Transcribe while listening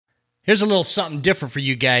Here's a little something different for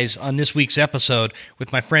you guys on this week's episode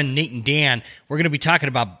with my friend Nate and Dan. We're going to be talking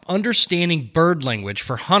about understanding bird language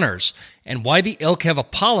for hunters and why the elk have a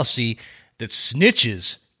policy that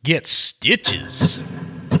snitches get stitches.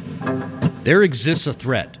 There exists a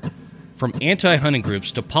threat, from anti-hunting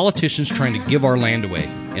groups to politicians trying to give our land away,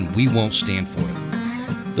 and we won't stand for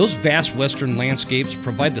it. Those vast western landscapes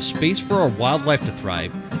provide the space for our wildlife to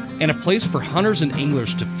thrive and a place for hunters and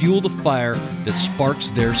anglers to fuel the fire that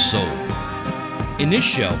sparks their soul. In this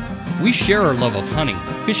show, we share our love of hunting,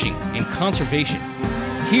 fishing, and conservation.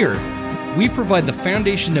 Here, we provide the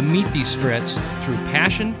foundation to meet these threats through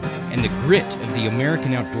passion and the grit of the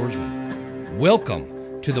American outdoorsman.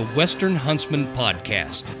 Welcome to the Western Huntsman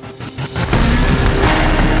Podcast.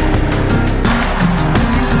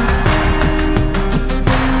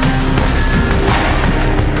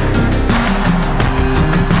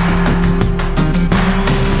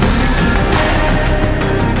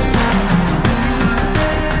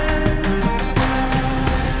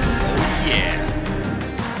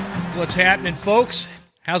 What's happening, folks?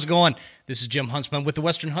 How's it going? This is Jim Huntsman with the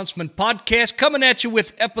Western Huntsman Podcast, coming at you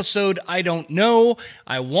with episode I don't know.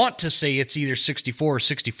 I want to say it's either 64 or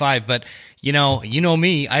 65, but you know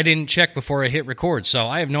me. I didn't check before I hit record, so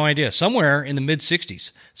I have no idea. Somewhere in the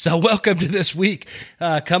mid-60s. So welcome to this week,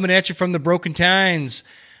 coming at you from the Broken Tines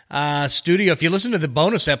studio. If you listen to the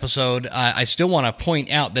bonus episode, I still want to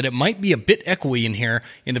point out that it might be a bit echoey in here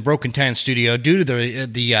in the Broken Tines studio due to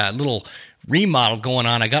the little remodel going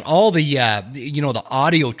on. I got all the the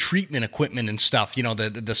audio treatment equipment and stuff,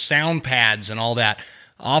 the sound pads and all that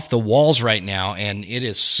off the walls right now, and it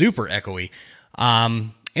is super echoey.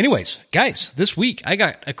 Anyways, guys, this week I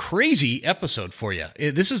got a crazy episode for you.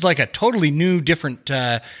 This is like a totally new, different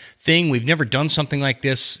thing. We've never done something like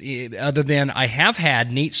this other than I have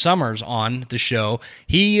had Nate Summers on the show.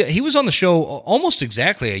 He was on the show almost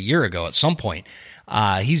exactly a year ago at some point.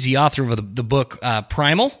 He's the author of the book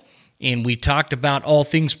Primal. And we talked about all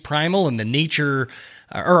things primal and the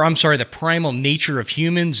primal nature of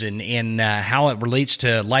humans and how it relates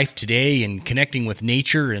to life today and connecting with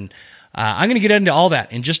nature. And I'm going to get into all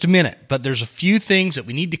that in just a minute. But there's a few things that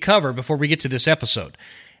we need to cover before we get to this episode.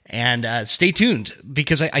 And stay tuned,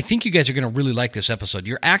 because I think you guys are going to really like this episode.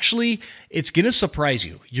 It's going to surprise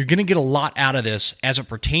you. You're going to get a lot out of this as it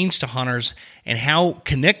pertains to hunters and how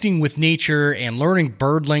connecting with nature and learning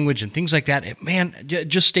bird language and things like that. Man,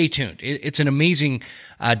 just stay tuned. It's an amazing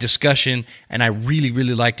discussion, and I really,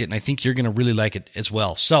 really liked it, and I think you're going to really like it as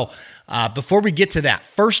well. So before we get to that,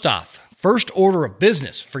 first order of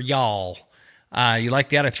business for y'all. You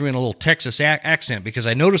like that? I threw in a little Texas accent because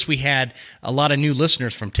I noticed we had a lot of new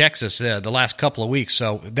listeners from Texas the last couple of weeks.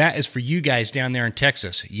 So that is for you guys down there in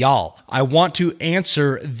Texas. Y'all, I want to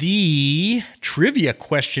answer the trivia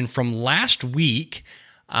question from last week,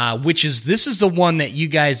 this is the one that you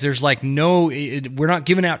guys, we're not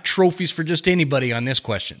giving out trophies for just anybody on this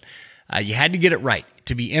question. You had to get it right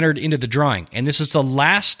to be entered into the drawing. And this is the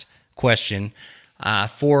last question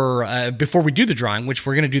before we do the drawing, which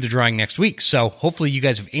we're going to do the drawing next week. So hopefully you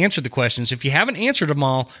guys have answered the questions. If you haven't answered them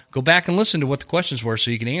all, go back and listen to what the questions were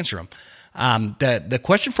so you can answer them. The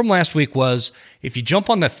question from last week was, if you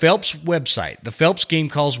jump on the Phelps website, the Phelps Game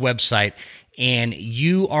Calls website, and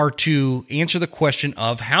you are to answer the question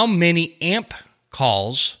of how many amp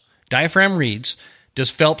calls, diaphragm reads,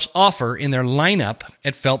 does Phelps offer in their lineup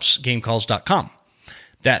at phelpsgamecalls.com.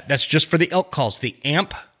 That's just for the elk calls, the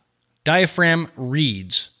amp diaphragm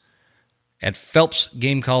reads at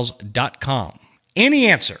phelpsgamecalls.com. Any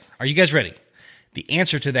answer. Are you guys ready? The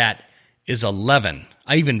answer to that is 11.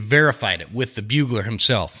 I even verified it with the bugler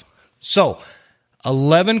himself. So,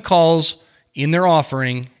 11 calls in their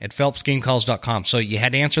offering at phelpsgamecalls.com. So you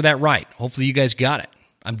had to answer that right. Hopefully you guys got it.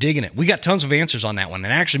 I'm digging it. We got tons of answers on that one.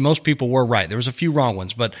 And actually, most people were right. There was a few wrong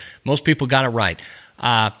ones, but most people got it right.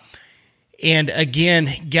 And again,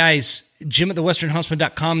 guys, Jim at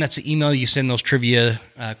thewesternhuntsman.com, that's the email you send those trivia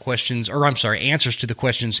answers to the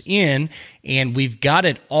questions in, and we've got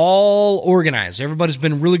it all organized. Everybody's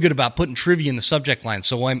been really good about putting trivia in the subject line,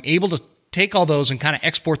 so I'm able to take all those and kind of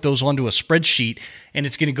export those onto a spreadsheet, and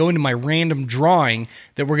it's going to go into my random drawing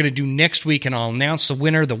that we're going to do next week, and I'll announce the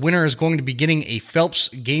winner. The winner is going to be getting a Phelps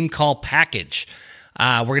Game Call package.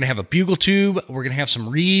 We're going to have a bugle tube. We're going to have some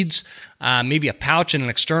reeds, maybe a pouch and an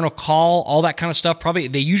external call, all that kind of stuff. Probably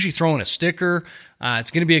they usually throw in a sticker. It's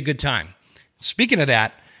going to be a good time. Speaking of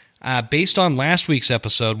that, based on last week's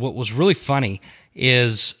episode, what was really funny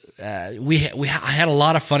is I had a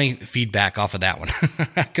lot of funny feedback off of that one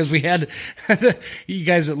because we had you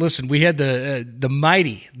guys that listened. We had the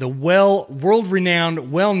mighty, the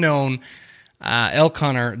world-renowned, well-known elk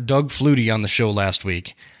hunter Doug Flutie on the show last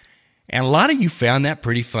week. And a lot of you found that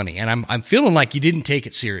pretty funny, and I'm feeling like you didn't take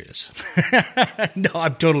it serious. No,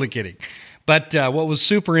 I'm totally kidding. But what was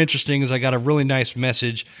super interesting is I got a really nice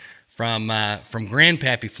message from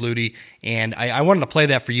Grandpappy Flutie, and I wanted to play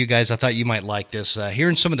that for you guys. I thought you might like this.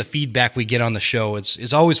 Hearing some of the feedback we get on the show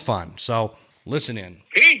is always fun. So listen in.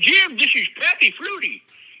 Hey, Jim, this is Pappy Flutie.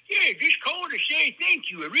 Yeah, just calling to say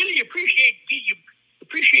thank you. I really appreciate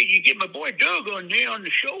you getting my boy Doug on there on the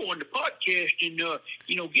show, on the podcast, and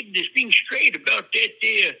getting this thing straight about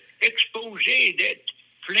that expose that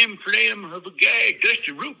flim of a guy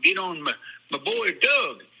Dusty Root did on my boy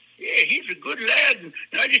Doug. Yeah, he's a good lad, and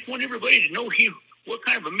I just want everybody to know what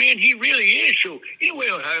kind of a man he really is. So anyway,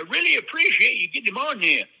 I really appreciate you getting him on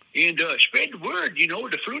there. And spread the word. The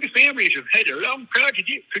Flutie families have had a long proud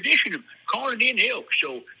tradition of calling in elk.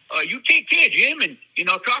 So you take care, Jim, and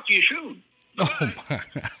I'll talk to you soon. Oh,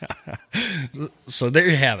 so there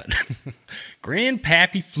you have it.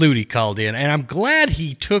 Grandpappy Flutie called in, and I'm glad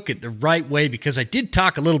he took it the right way, because I did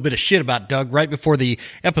talk a little bit of shit about Doug right before the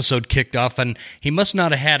episode kicked off, and he must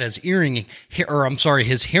not have had his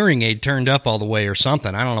his hearing aid turned up all the way or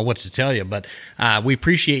something. I don't know what to tell you, but we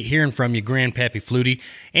appreciate hearing from you, Grandpappy Flutie,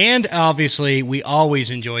 and obviously we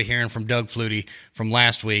always enjoy hearing from Doug Flutie from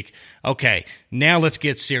last week. Okay, now let's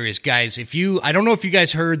get serious, guys. I don't know if you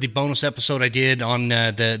guys heard the bonus episode I did on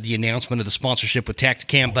the announcement of the sponsorship with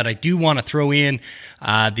Tacticam, but I do want to throw in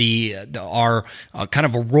our kind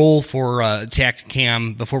of a role for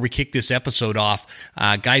Tacticam before we kick this episode off.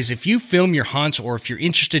 Guys, if you film your hunts, or if you're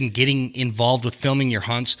interested in getting involved with filming your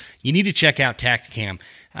hunts, you need to check out Tacticam.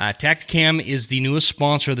 Tacticam is the newest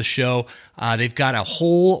sponsor of the show. They've got a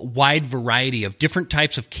whole wide variety of different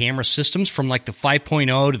types of camera systems, from like the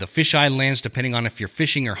 5.0 to the fisheye lens, depending on if you're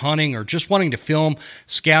fishing or hunting or just wanting to film,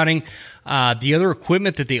 scouting. The other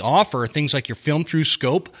equipment that they offer are things like your film through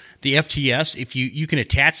scope, the FTS. If you can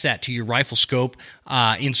attach that to your rifle scope.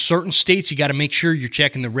 In certain states, you got to make sure you're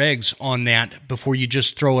checking the regs on that before you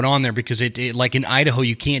just throw it on there, because it like in Idaho,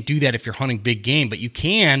 you can't do that if you're hunting big game, but you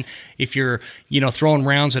can if you're throwing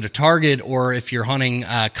rounds at a target, or if you're hunting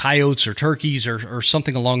coyotes or turkeys or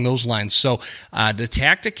something along those lines. So the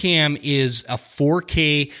Tacticam is a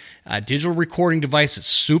 4K digital recording device. It's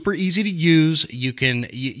super easy to use. You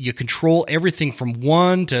control everything from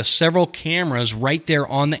one to several cameras right there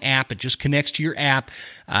on the app. It just connects to your app.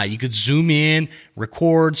 You could zoom in,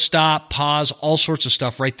 record, stop, pause, all sorts of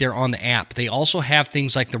stuff right there on the app. They also have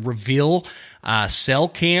things like the Reveal cell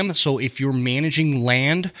cam. So if you're managing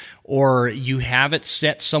land, or you have it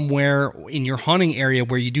set somewhere in your hunting area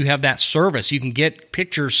where you do have that service, you can get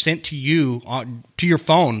pictures sent to you to your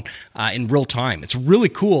phone in real time. It's a really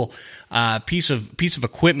cool piece of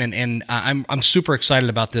equipment, and I'm super excited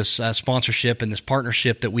about this sponsorship and this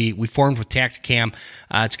partnership that we formed with Tacticam.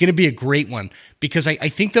 It's going to be a great one, because I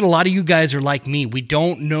think that a lot of you guys are like me. We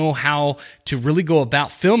don't know how to really go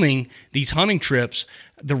about filming these hunting trips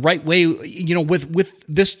the right way, with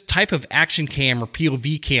this type of action cam or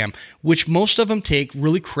POV cam, which most of them take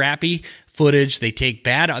really crappy footage.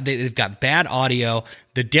 They've got bad audio.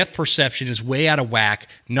 The depth perception is way out of whack.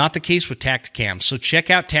 Not the case with Tacticam. So check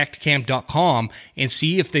out Tacticam.com and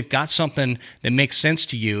see if they've got something that makes sense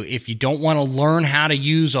to you. If you don't want to learn how to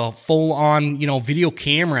use a full-on, video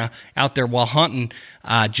camera out there while hunting,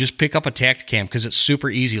 just pick up a Tacticam, because it's super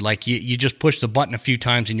easy. Like you just push the button a few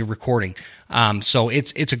times and you're recording. So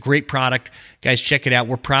it's a great product. Guys, check it out.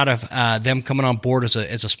 We're proud of them coming on board as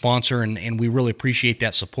a sponsor, and we really appreciate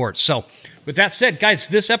that support. So with that said, guys,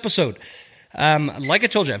 this episode, like I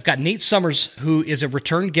told you, I've got Nate Summers, who is a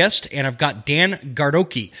return guest, and I've got Dan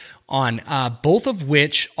Gardoqui on, both of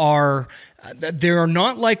which are... they're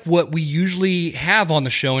not like what we usually have on the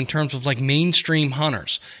show in terms of like mainstream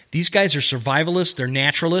hunters. These guys are survivalists, they're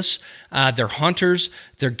naturalists, they're hunters,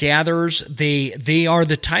 they're gatherers. They are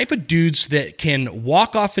the type of dudes that can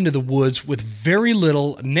walk off into the woods with very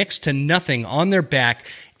little, next to nothing on their back,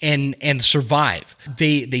 and survive.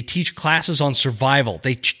 They teach classes on survival.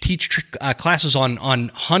 They teach classes on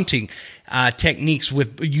hunting techniques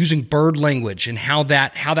with using bird language and how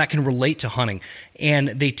that can relate to hunting. And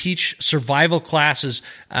they teach survival classes.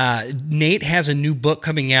 Nate has a new book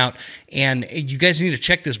coming out, and you guys need to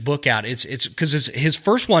check this book out. It's because it's his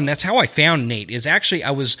first one. That's how I found Nate. Is actually I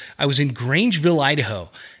was in Grangeville, Idaho,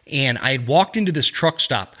 and I had walked into this truck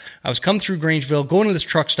stop. I was coming through Grangeville, going to this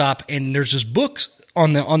truck stop, and there's this book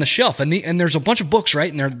on the shelf, and there's a bunch of books, right?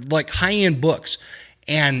 And they're like high-end books.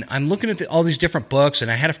 And I'm looking at all these different books, and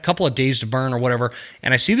I had a couple of days to burn or whatever,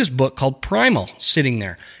 and I see this book called Primal sitting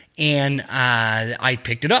there, and I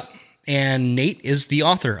picked it up. and Nate is the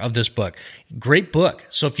author of this book. Great book.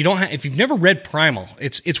 So if you've never read Primal,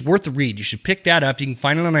 it's worth the read. You should pick that up. You can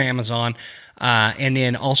find it on Amazon. And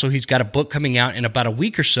then also he's got a book coming out in about a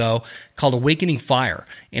week or so called Awakening Fire.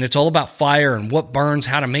 And it's all about fire and what burns,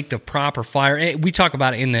 how to make the proper fire. We talk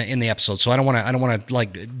about it in the episode, so I don't want to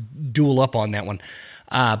like duel up on that one.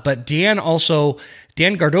 But Dan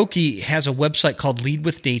Gardoqui has a website called Lead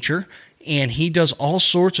with Nature, and he does all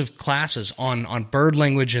sorts of classes on bird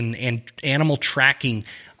language and animal tracking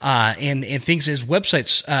and things. His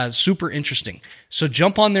website's super interesting. So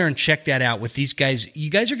jump on there and check that out with these guys.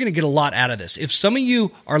 You guys are going to get a lot out of this. If some of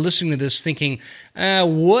you are listening to this thinking,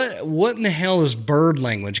 what in the hell is bird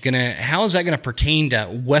language how is that going to pertain to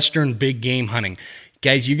Western big game hunting?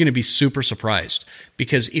 Guys, you're going to be super surprised,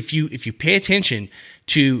 because if you pay attention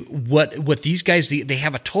to what these guys, they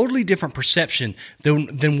have a totally different perception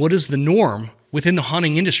than what is the norm within the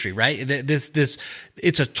hunting industry, right?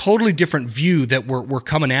 It's a totally different view that we're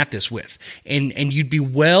coming at this with, and you'd be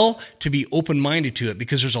well to be open-minded to it,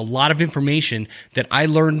 because there's a lot of information that I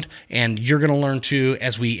learned and you're going to learn too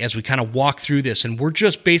as we kind of walk through this. And we're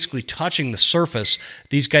just basically touching the surface.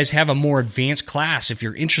 These guys have a more advanced class, if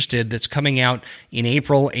you're interested, that's coming out in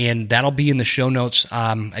April, and that'll be in the show notes.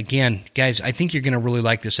 Again, guys, I think you're going to really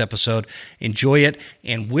like this episode. Enjoy it.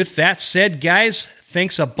 And with that said, guys,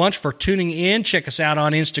 thanks a bunch for tuning in. Check us out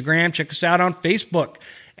on Instagram. Check us out on Facebook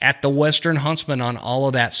at The Western Huntsman on all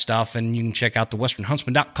of that stuff. And you can check out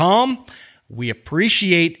thewesternhuntsman.com. We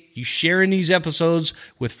appreciate you sharing these episodes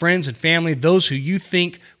with friends and family, those who you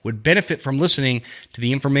think would benefit from listening to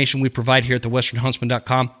the information we provide here at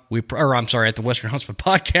thewesternhuntsman.com. At the Western Huntsman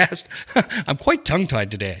Podcast. I'm quite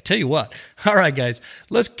tongue-tied today, I tell you what. All right, guys,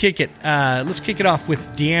 let's kick it. Let's kick it off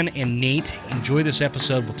with Dan and Nate. Enjoy this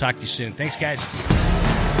episode. We'll talk to you soon. Thanks, guys.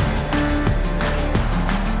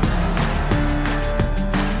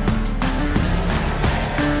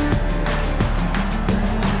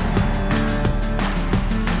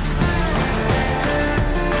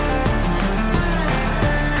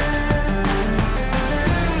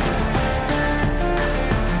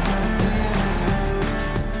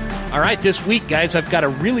 All right, this week, guys, I've got a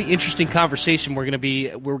really interesting conversation we're going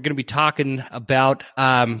to be talking about.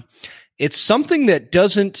 It's something that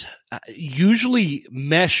doesn't usually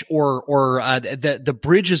mesh or the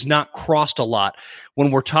bridge is not crossed a lot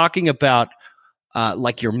when we're talking about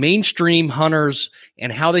like your mainstream hunters and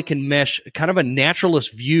how they can mesh kind of a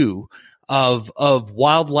naturalist view of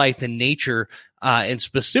wildlife and nature, and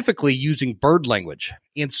specifically using bird language.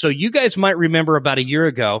 And so you guys might remember about a year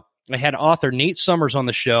ago, I had author Nate Summers on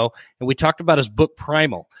the show, and we talked about his book,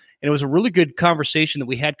 Primal. And it was a really good conversation that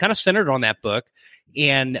we had kind of centered on that book.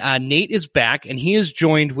 And Nate is back, and he is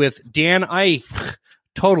joined with Dan. I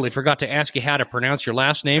totally forgot to ask you how to pronounce your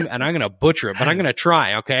last name, and I'm going to butcher it, but I'm going to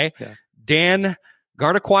try, okay? Yeah. Dan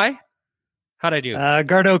Gardoqui? How'd I do?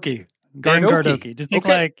 Gardoqui. Dan Gardoqui. Just think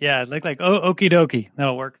like okie dokie.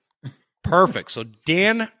 That'll work. Perfect. So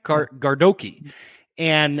Dan Gardoqui.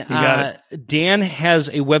 And Dan has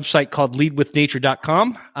a website called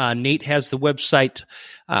leadwithnature.com. Nate has the website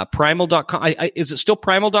primal.com. Is it still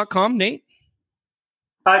primal.com, Nate?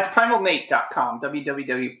 It's primalnate.com,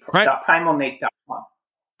 www.primalnate.com.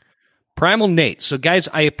 Primal Nate. So, guys,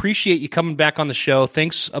 I appreciate you coming back on the show.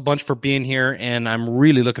 Thanks a bunch for being here, and I'm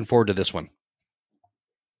really looking forward to this one.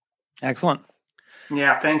 Excellent.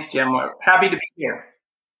 Yeah, thanks, Jim. We're happy to be here.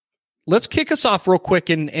 Let's kick us off real quick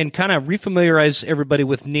and kind of refamiliarize everybody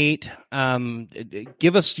with Nate.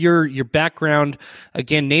 Give us your background.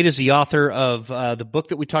 Again, Nate is the author of the book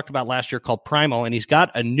that we talked about last year called Primal, and he's got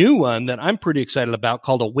a new one that I'm pretty excited about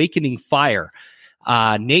called Awakening Fire.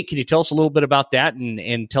 Nate, can you tell us a little bit about that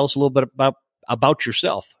and tell us a little bit about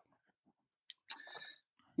yourself?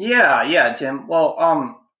 Yeah, Jim.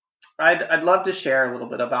 Well, I'd love to share a little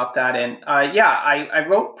bit about that. And I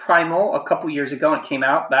wrote Primal a couple years ago, and it came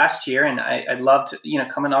out last year. And I loved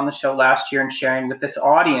coming on the show last year and sharing with this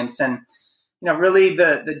audience. And really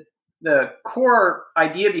the core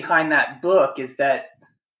idea behind that book is that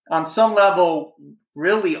on some level,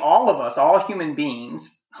 really all of us, all human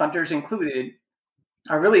beings, hunters included,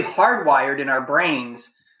 are really hardwired in our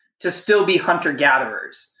brains to still be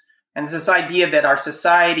hunter-gatherers. And it's this idea that our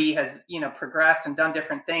society has, progressed and done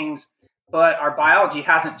different things, but our biology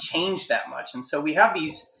hasn't changed that much. And so we have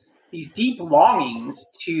these deep longings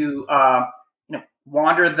to,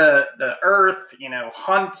 wander the earth,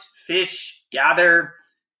 hunt, fish, gather.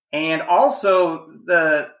 And also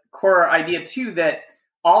the core idea too, that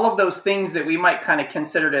all of those things that we might kind of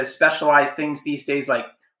consider as specialized things these days, like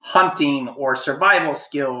hunting or survival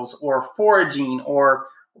skills or foraging or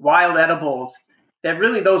wild edibles, that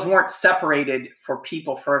really those weren't separated for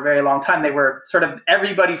people for a very long time. They were sort of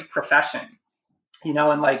everybody's profession,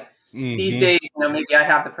 and like these days, maybe I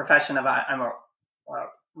have the profession of I'm a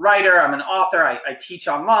writer, I'm an author, I teach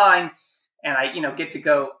online, and I, get to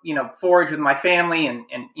go, forage with my family and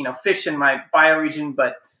fish in my bioregion.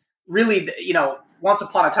 But really, once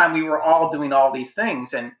upon a time, we were all doing all these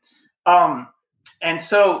things. And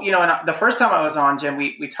so, and the first time I was on, Jim,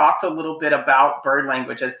 we talked a little bit about bird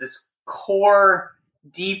language as this core,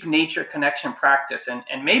 deep nature connection practice.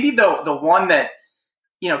 And maybe the one that,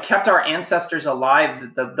 kept our ancestors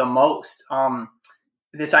alive the most.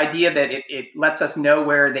 This idea that it lets us know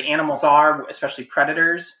where the animals are, especially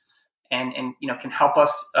predators, and can help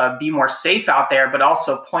us be more safe out there, but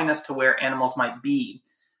also point us to where animals might be.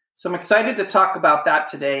 So I'm excited to talk about that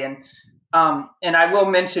today. And I will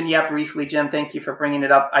mention, briefly, Jim, thank you for bringing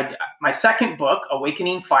it up. My second book,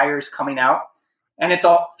 Awakening Fire, is coming out, and it's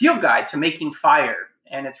a field guide to making fire.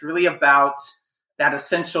 And it's really about that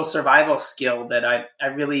essential survival skill that I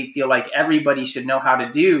really feel like everybody should know how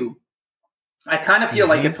to do. I kind of feel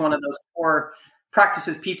like it's one of those core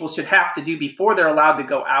practices people should have to do before they're allowed to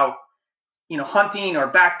go out, hunting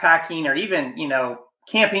or backpacking or even,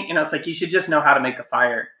 camping. It's like you should just know how to make a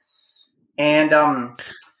fire. And I'm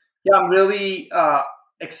really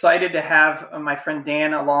excited to have my friend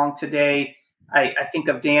Dan along today. I think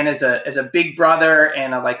of Dan as a big brother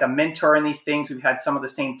and a mentor in these things. We've had some of the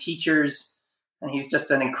same teachers, and he's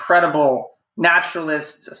just an incredible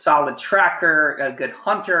naturalist, a solid tracker, a good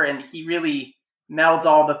hunter, and he really melds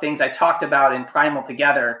all the things I talked about in Primal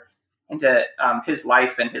together into his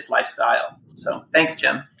life and his lifestyle. So thanks,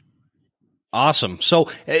 Jim. Awesome. So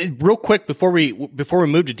real quick, before we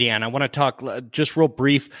move to Dan, I want to talk just real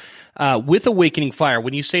brief with Awakening Fire.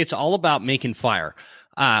 When you say it's all about making fire,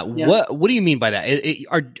 what do you mean by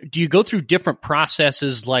that? Do you go through different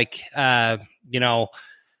processes like,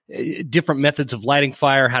 different methods of lighting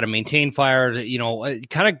fire, how to maintain fire,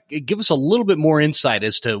 kind of give us a little bit more insight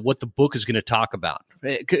as to what the book is going to talk about,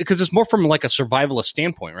 because it's more from like a survivalist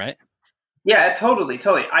standpoint, right? Yeah, totally.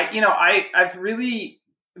 I've really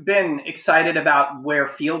been excited about where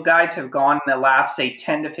field guides have gone in the last, say,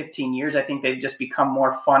 10 to 15 years. I think they've just become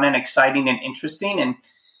more fun and exciting and interesting. And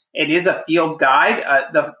it is a field guide.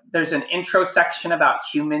 There's an intro section about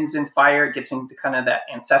humans and fire. It gets into kind of that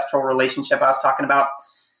ancestral relationship I was talking about.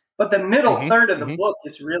 But the middle third of the book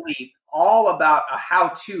is really all about a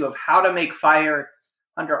how-to of how to make fire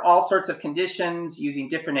under all sorts of conditions, using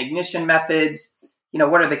different ignition methods.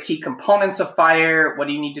 What are the key components of fire? What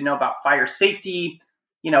do you need to know about fire safety?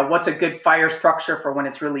 What's a good fire structure for when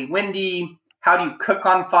it's really windy? How do you cook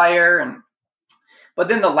on fire? But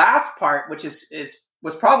then the last part, which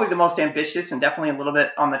was probably the most ambitious and definitely a little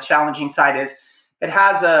bit on the challenging side, is it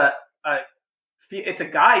has it's a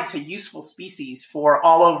guide to useful species for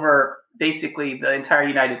all over basically the entire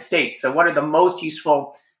United States. So what are the most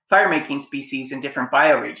useful fire-making species in different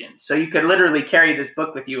bioregions? So you could literally carry this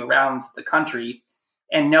book with you around the country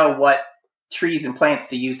and know what trees and plants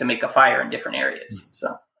to use to make a fire in different areas.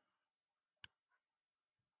 So.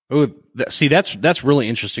 Oh, that's really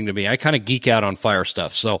interesting to me. I kind of geek out on fire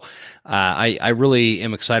stuff. So I really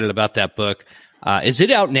am excited about that book. Is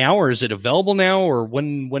it out now, or is it available now, or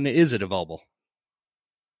when is it available?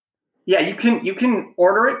 Yeah, you can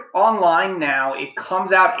order it online now. It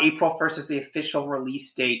comes out April 1st is the official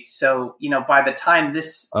release date. So, by the time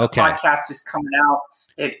this podcast is coming out,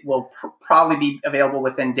 it will probably be available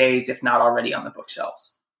within days, if not already on the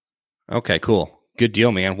bookshelves. Okay, cool. Good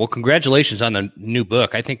deal, man. Well, congratulations on the new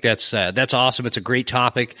book. I think that's awesome. It's a great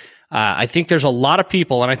topic. I think there's a lot of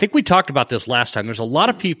people, and I think we talked about this last time, there's a lot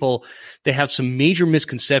of people that have some major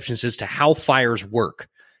misconceptions as to how fires work.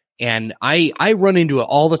 And I run into it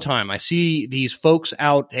all the time. I see these folks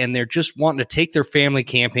out and they're just wanting to take their family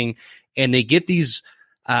camping, and they get these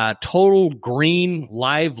total green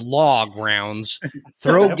live log rounds,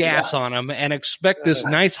 throw gas on them, and expect this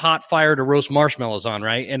nice hot fire to roast marshmallows on,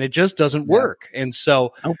 right? And it just doesn't work. And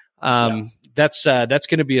so that's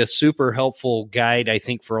going to be a super helpful guide, I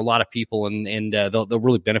think, for a lot of people, and they'll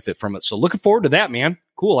really benefit from it. So looking forward to that, man.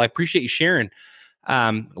 Cool. I appreciate you sharing.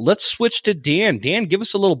 Let's switch to Dan. Dan, give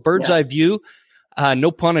us a little bird's eye view.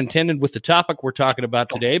 No pun intended with the topic we're talking about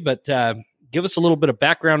today, but give us a little bit of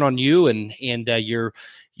background on you and your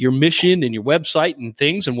mission and your website and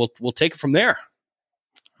things, and we'll take it from there.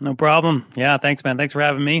 No problem. Yeah, thanks, man. Thanks for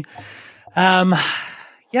having me.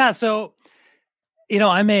 So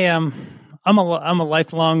I'm a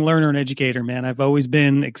lifelong learner and educator, man. I've always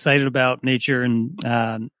been excited about nature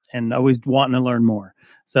and always wanting to learn more.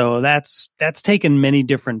 So that's taken many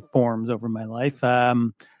different forms over my life.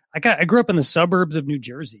 I grew up in the suburbs of New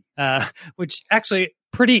Jersey, which actually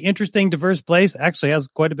pretty interesting, diverse place. Actually has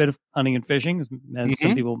quite a bit of hunting and fishing, as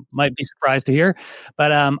some people might be surprised to hear.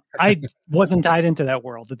 But I wasn't tied into that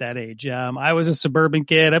world at that age. I was a suburban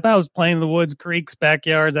kid. I was playing in the woods, creeks,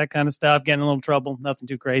 backyards, that kind of stuff, getting in a little trouble, nothing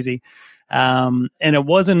too crazy. And it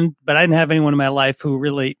wasn't, but I didn't have anyone in my life who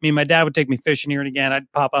really, my dad would take me fishing here and again.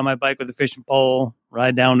 I'd pop on my bike with a fishing pole,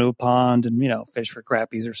 ride down to a pond and, fish for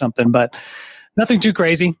crappies or something, but nothing too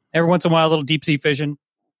crazy. Every once in a while, a little deep sea fishing.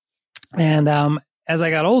 And, as I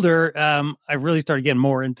got older, I really started getting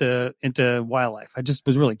more into wildlife. I just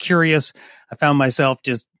was really curious. I found myself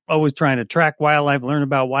just always trying to track wildlife, learn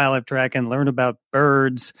about wildlife tracking, learn about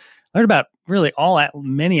birds, learn about really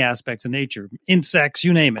many aspects of nature, insects,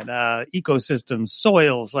 you name it, ecosystems,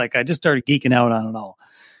 soils. Like I just started geeking out on it all.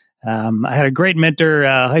 I had a great mentor,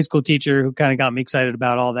 high school teacher who kind of got me excited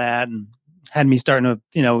about all that and had me starting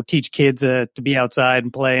to, teach kids to be outside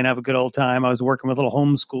and play and have a good old time. I was working with little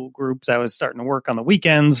homeschool groups. I was starting to work on the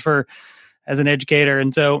weekends as an educator.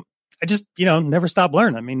 And so I just, never stopped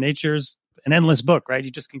learning. Nature's an endless book, right?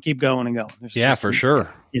 You just can keep going and going. For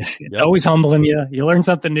sure. It's always humbling you. You learn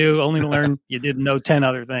something new, only to learn you didn't know 10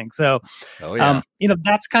 other things. So,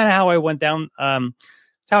 that's kind of how I went down. That's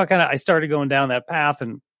how I started going down that path.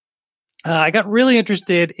 And I got really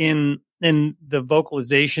interested in the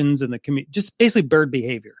vocalizations and just basically bird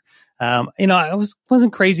behavior. I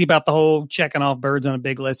wasn't crazy about the whole checking off birds on a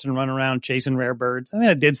big list and running around chasing rare birds.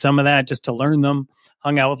 I did some of that just to learn them.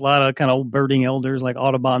 Hung out with a lot of kind of old birding elders, like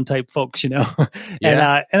Audubon type folks, and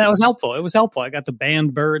that was helpful. It was helpful. I got to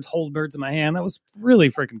band birds, hold birds in my hand. That was really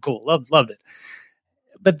freaking cool. Loved it.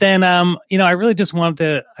 But then, I really just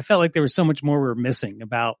I felt like there was so much more we were missing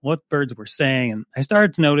about what birds were saying. And I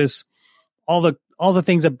started to notice all the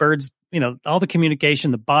things that birds, all the communication,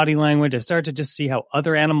 the body language. I started to just see how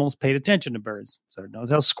other animals paid attention to birds. So I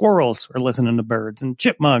noticed how squirrels are listening to birds and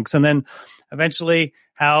chipmunks. And then eventually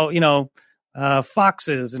how,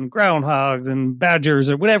 foxes and groundhogs and badgers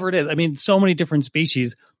or whatever it is. So many different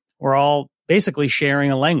species were all basically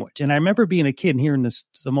sharing a language. And I remember being a kid and hearing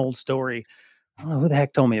some old story. I don't know who the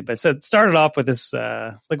heck told me it, but it started off with this,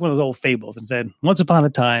 it's like one of those old fables and said, once upon a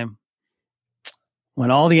time,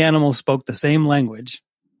 when all the animals spoke the same language, ...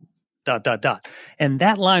 And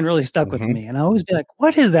that line really stuck with me. And I always be like,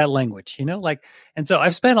 what is that language? And so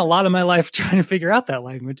I've spent a lot of my life trying to figure out that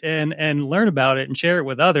language and learn about it and share it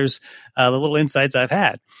with others, the little insights I've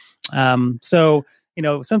had. So,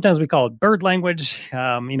 sometimes we call it bird language.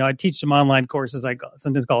 I teach some online courses. I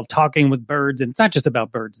sometimes call it talking with birds. And it's not just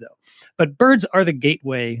about birds though, but birds are the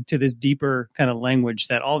gateway to this deeper kind of language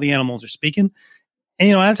that all the animals are speaking.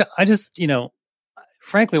 And, I just,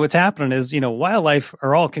 frankly, what's happening is, wildlife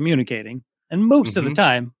are all communicating. And most of the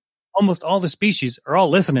time, almost all the species are all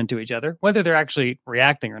listening to each other, whether they're actually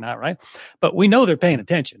reacting or not, right? But we know they're paying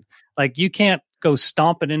attention. Like you can't go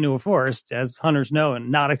stomping into a forest, as hunters know,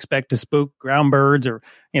 and not expect to spook ground birds or,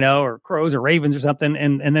 or crows or ravens or something,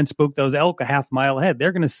 and then spook those elk a half mile ahead.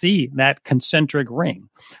 They're going to see that concentric ring.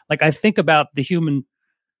 Like I think about the human,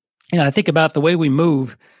 I think about the way we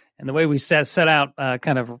move and the way we set out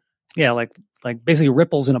like basically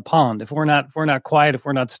ripples in a pond. If we're not quiet, if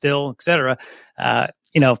we're not still, et cetera,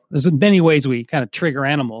 there's many ways we kind of trigger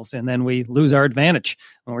animals and then we lose our advantage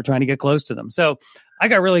when we're trying to get close to them. So I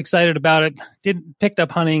got really excited about it. Picked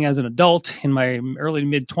up hunting as an adult in my early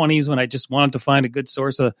mid 20s when I just wanted to find a good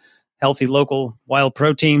source of healthy local wild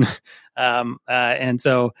protein. And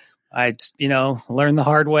so I, learned the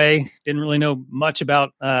hard way. Didn't really know much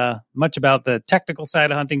about the technical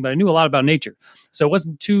side of hunting, but I knew a lot about nature. So it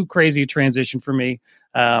wasn't too crazy a transition for me.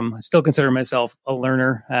 I still consider myself a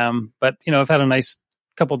learner. But, I've had a nice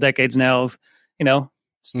couple decades now of,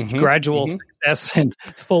 gradual success and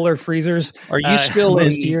fuller freezers. Are you still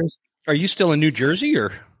Are you still in New Jersey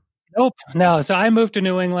or? Nope. No. So I moved to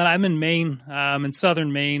New England. I'm in Maine, in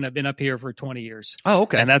southern Maine. I've been up here for 20 years. Oh,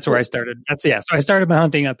 okay. And that's where I started. So I started my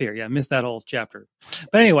hunting up here. Yeah. I missed that whole chapter.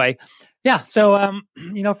 But anyway, yeah. So,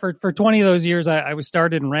 for 20 of those years, I was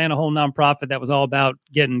started and ran a whole nonprofit that was all about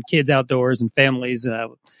getting kids outdoors and families.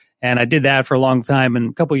 And I did that for a long time.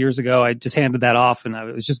 And a couple of years ago, I just handed that off and I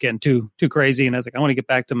was just getting too crazy. And I was like, I want to get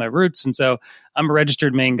back to my roots. And so I'm a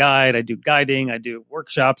registered Maine guide. I do guiding. I do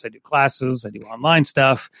workshops. I do classes. I do online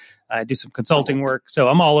stuff. I do some consulting work. So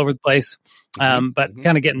I'm all over the place. But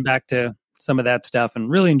kind of getting back to some of that stuff and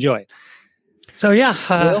really enjoy it. So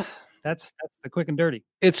yeah, that's the quick and dirty.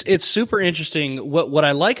 It's super interesting. What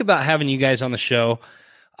I like about having you guys on the show,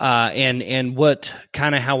 and what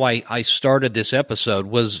kind of how I started this episode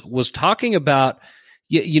was talking about,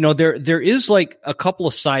 there is like a couple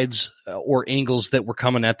of sides or angles that we're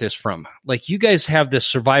coming at this from. Like you guys have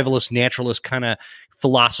this survivalist, naturalist kind of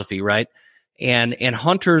philosophy, right? And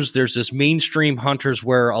hunters, there's this mainstream hunters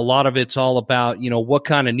where a lot of it's all about, what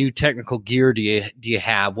kind of new technical gear do you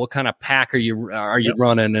have? What kind of pack are you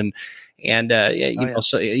running?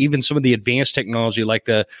 So even some of the advanced technology, like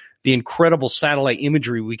the incredible satellite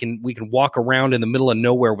imagery, we can walk around in the middle of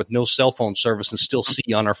nowhere with no cell phone service and still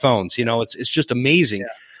see on our phones. It's just amazing. Yeah.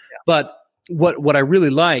 But what I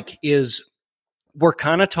really like is we're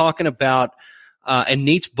kind of talking about, and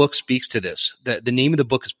Nate's book speaks to this. The name of the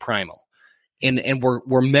book is Primal. And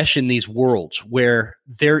we're meshing these worlds where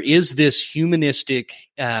there is this humanistic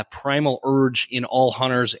primal urge in all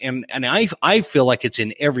hunters, and I feel like it's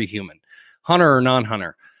in every human, hunter or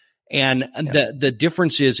non-hunter. And the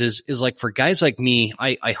difference is like for guys like me,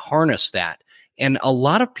 I harness that, and a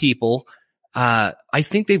lot of people, I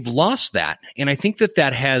think they've lost that, and I think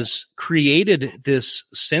that has created this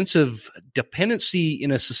sense of dependency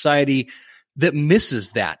in a society that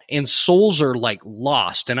misses that, and souls are like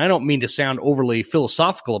lost. And I don't mean to sound overly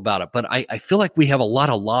philosophical about it, but I feel like we have a lot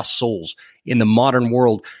of lost souls in the modern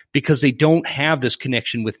world because they don't have this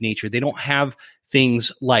connection with nature. They don't have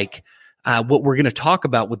things like what we're going to talk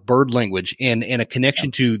about with bird language and a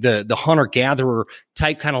connection to the hunter-gatherer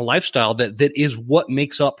type kind of lifestyle that is what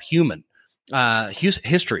makes up human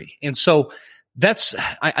history. And so that's,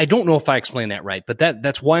 I don't know if I explained that right, but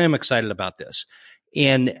that's why I'm excited about this.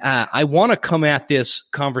 And I want to come at this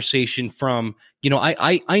conversation from,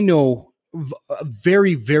 I know a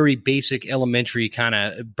very, very basic elementary kind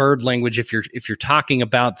of bird language if you're talking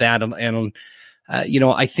about that. And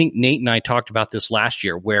I think Nate and I talked about this last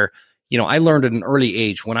year where, I learned at an early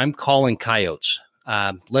age when I'm calling coyotes,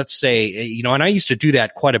 let's say, and I used to do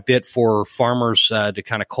that quite a bit for farmers to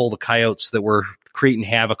kind of call the coyotes that were creating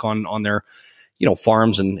havoc on their,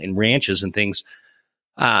 farms and ranches and things.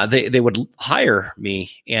 They would hire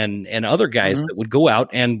me and other guys that would go out,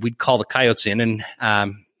 and we'd call the coyotes in, and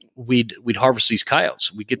we'd harvest these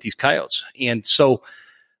coyotes. We'd get these coyotes. And so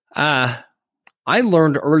I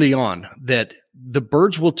learned early on that the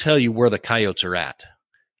birds will tell you where the coyotes are at.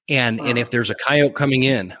 And if there's a coyote coming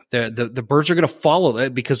in, the birds are going to follow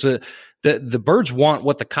that because the birds want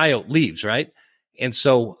what the coyote leaves, right? And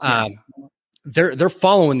so they're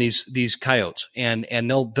following these coyotes, and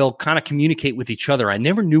they'll kind of communicate with each other. I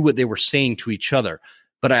never knew what they were saying to each other,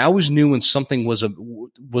 but I always knew when something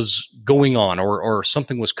was going on or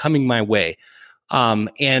something was coming my way. And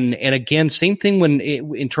again, same thing when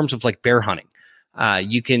in terms of like bear hunting,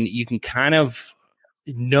 you can kind of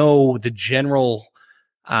know the general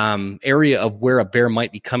area of where a bear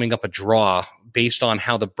might be coming up a draw based on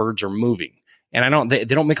how the birds are moving. And they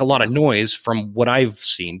don't make a lot of noise from what I've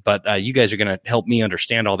seen, but you guys are going to help me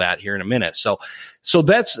understand all that here in a minute. So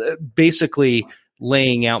that's basically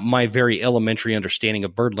laying out my very elementary understanding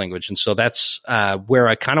of bird language. And so that's where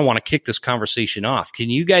I kind of want to kick this conversation off. Can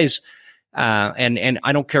you guys, and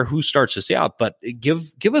I don't care who starts this out, but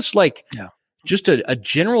give us just a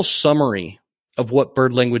general summary of what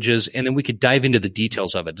bird language is, and then we could dive into the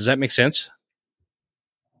details of it. Does that make sense?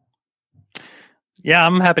 Yeah,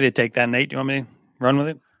 I'm happy to take that, Nate. Do you want me to run with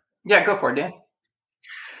it? Yeah, go for it, Dan.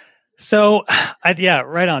 So,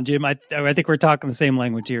 right on, Jim. I think we're talking the same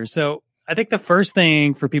language here. So I think the first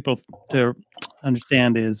thing for people to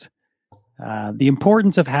understand is the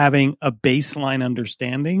importance of having a baseline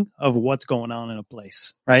understanding of what's going on in a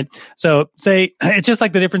place, right? So say it's just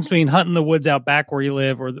like the difference between hunting the woods out back where you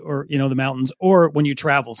live or the mountains, or when you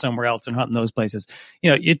travel somewhere else and hunting those places.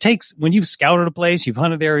 It takes, when you've scouted a place, you've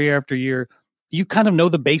hunted there year after year, you kind of know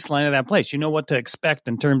the baseline of that place. You know what to expect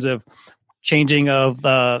in terms of changing of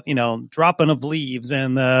dropping of leaves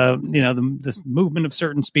and the movement of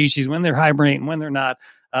certain species, when they're hibernating, when they're not,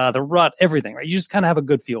 the rut, everything, right? You just kind of have a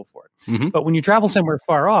good feel for it. Mm-hmm. But when you travel somewhere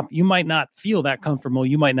far off, you might not feel that comfortable.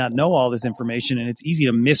 You might not know all this information, and it's easy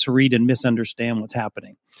to misread and misunderstand what's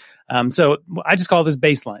happening. So I just call this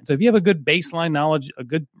baseline. So if you have a good baseline knowledge, a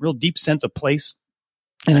good, real deep sense of place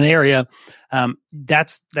in an area,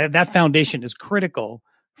 that foundation is critical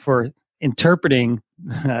for interpreting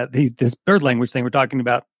this bird language thing we're talking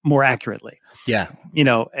about more accurately. Yeah.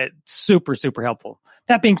 It's super, super helpful.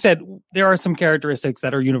 That being said, there are some characteristics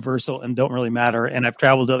that are universal and don't really matter. And I've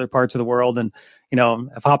traveled to other parts of the world, and,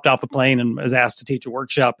 I've hopped off a plane and was asked to teach a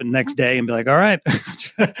workshop the next day and be like, all right,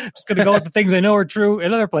 just going to go with the things I know are true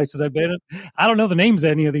in other places I've been in. I don't know the names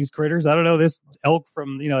of any of these critters. I don't know this elk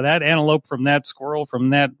from, that antelope from that squirrel from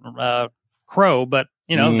that crow, but,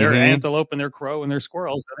 they're antelope and they're crow and they're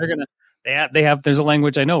squirrels. So they're going to, there's a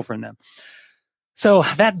language I know from them. So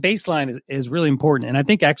that baseline is really important. And I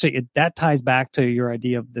think actually that ties back to your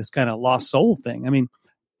idea of this kind of lost soul thing. I mean,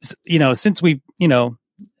 since we've, at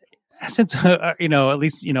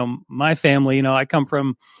least, my family, I come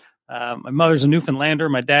from, my mother's a Newfoundlander.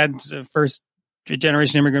 My dad's a first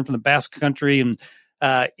generation immigrant from the Basque country. And,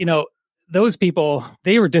 those people,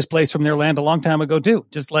 they were displaced from their land a long time ago too,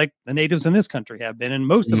 just like the natives in this country have been. And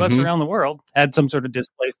most of us around the world had some sort of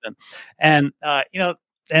displacement. And,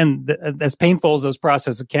 as painful as those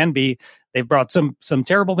processes can be, they've brought some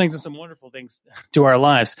terrible things and some wonderful things to our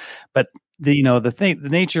lives. But the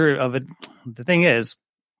nature of it, the thing is,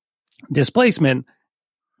 displacement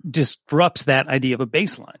disrupts that idea of a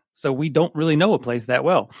baseline. So we don't really know a place that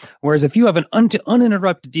well. Whereas if you have an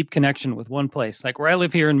uninterrupted deep connection with one place, like where I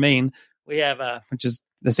live here in Maine, we have, which is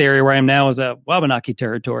this area where I am now, is a Wabanaki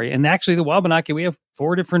territory. And actually the Wabanaki, we have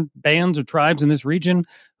 4 different bands or tribes in this region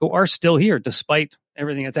who are still here despite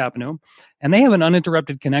everything that's happened to them. And they have an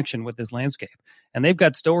uninterrupted connection with this landscape. And they've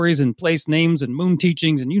got stories and place names and moon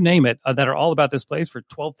teachings and you name it that are all about this place for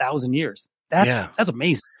 12,000 years. That's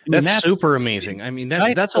amazing. That's super amazing. I mean,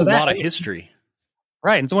 that's a lot of history.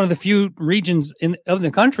 Right. It's one of the few regions of the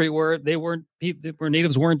country where where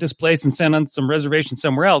natives weren't displaced and sent on some reservation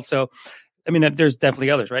somewhere else. So, I mean, there's definitely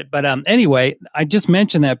others, right? But anyway, I just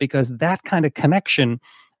mentioned that because that kind of connection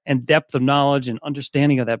and depth of knowledge and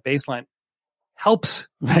understanding of that baseline helps.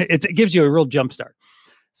 Right? It gives you a real jump start.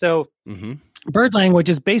 So bird language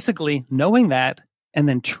is basically knowing that and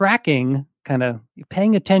then tracking, kind of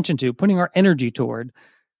paying attention to, putting our energy toward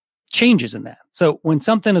changes in that. So when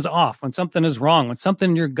something is off, when something is wrong, when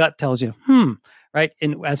something in your gut tells you, right?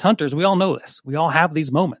 And as hunters, we all know this. We all have these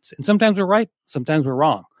moments. And sometimes we're right, sometimes we're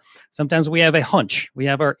wrong. Sometimes we have a hunch, we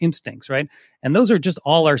have our instincts, right? And those are just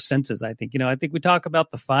all our senses, I think. I think we talk about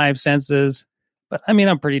the 5 senses, but I mean,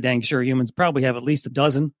 I'm pretty dang sure humans probably have at least a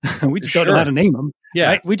dozen. We just don't know how to name them.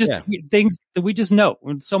 Yeah. Right? Things that we just know.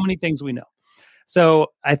 So many things we know. So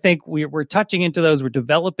I think we're touching into those. We're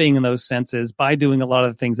developing in those senses by doing a lot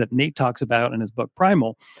of the things that Nate talks about in his book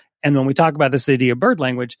Primal. And when we talk about this idea of bird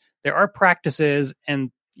language, there are practices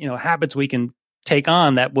and habits we can take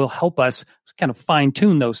on that will help us kind of fine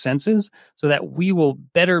tune those senses so that we will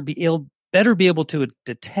better be able to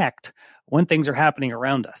detect when things are happening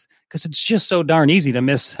around us. Because it's just so darn easy to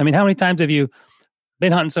miss. I mean, how many times have you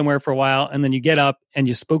been hunting somewhere for a while and then you get up and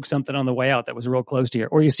you spook something on the way out that was real close to you,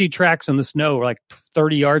 or you see tracks in the snow like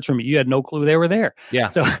 30 yards from you, you had no clue they were there. Yeah.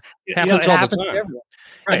 So it happens all the time.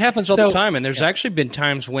 Right. It happens all the time. And there's actually been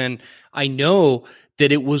times when I know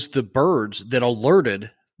that it was the birds that alerted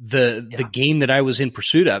the game that I was in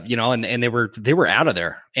pursuit of, and they were out of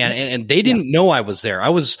there and they didn't know I was there. I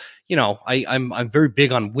was, I'm very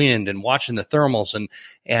big on wind and watching the thermals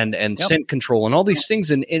and scent control and all these things.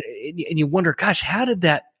 And you wonder, gosh, how did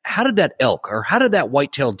that elk or how did that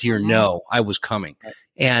white-tailed deer know I was coming?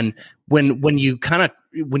 And when you kind of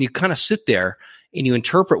sit there and you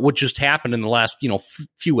interpret what just happened in the last,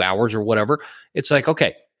 few hours or whatever, it's like,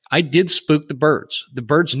 okay, I did spook the birds. The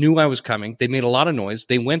birds knew I was coming. They made a lot of noise.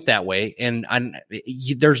 They went that way. And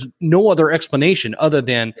there's no other explanation other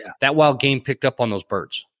than that wild game picked up on those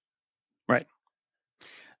birds. Right.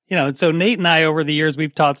 So Nate and I, over the years,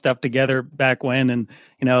 we've taught stuff together back when, and,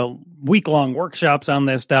 week-long workshops on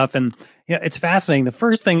this stuff. And, it's fascinating.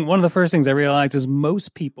 One of the first things I realized is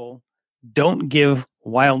most people don't give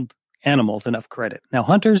wild animals enough credit. Now,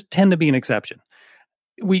 hunters tend to be an exception.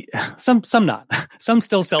 Some not. Some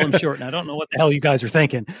still sell them short, and I don't know what the hell you guys are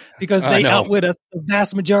thinking, because they outwit us the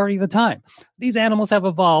vast majority of the time. These animals have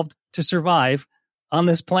evolved to survive on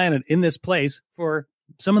this planet, in this place, for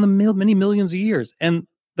some of the many millions of years. And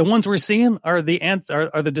the ones we're seeing are the ants,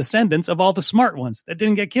 are the descendants of all the smart ones that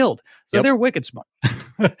didn't get killed. So they're wicked smart.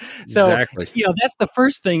 Exactly. That's the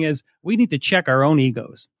first thing, is we need to check our own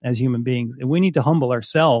egos as human beings, and we need to humble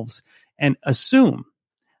ourselves and assume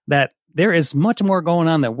that there is much more going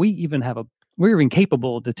on that we're even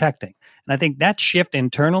capable of detecting. And I think that shift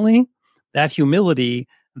internally, that humility,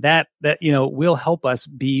 that will help us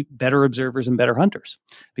be better observers and better hunters,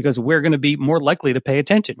 because we're going to be more likely to pay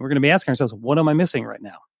attention. We're going to be asking ourselves, what am I missing right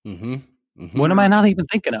now? What am I not even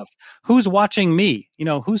thinking of? Who's watching me?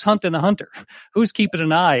 Who's hunting the hunter? Who's keeping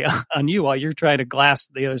an eye on you while you're trying to glass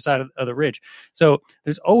the other side of the ridge? So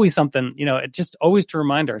there's always something, just always to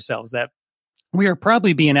remind ourselves that we are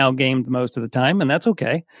probably being outgamed most of the time, and that's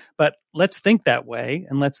okay. But let's think that way,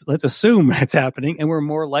 and let's assume it's happening, and we're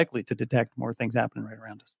more likely to detect more things happening right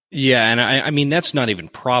around us. Yeah, and I mean, that's not even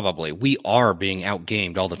probably. We are being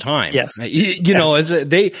outgamed all the time. Yes,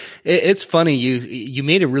 it's funny. You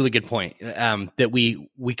made a really good point, that we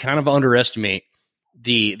kind of underestimate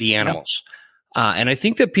the animals. And I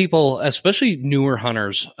think that people, especially newer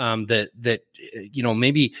hunters, that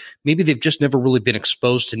maybe they've just never really been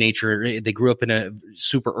exposed to nature. They grew up in a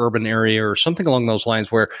super urban area or something along those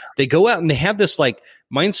lines, where they go out and they have this like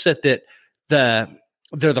mindset that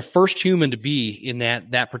they're the first human to be in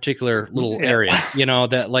that particular little area.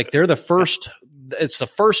 That like they're the first. It's the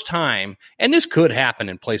first time, and this could happen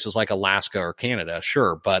in places like Alaska or Canada,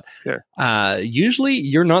 sure, but usually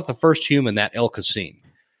you're not the first human that elk has seen.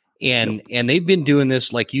 And they've been doing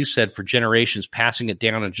this, like you said, for generations, passing it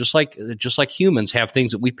down. And just like humans have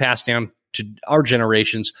things that we pass down to our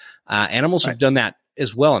generations, animals have done that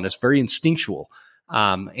as well. And it's very instinctual.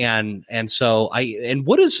 And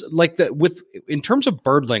what is like in terms of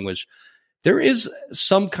bird language, there is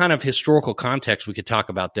some kind of historical context we could talk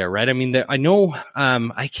about there, right? I mean, I know,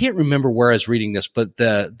 I can't remember where I was reading this, but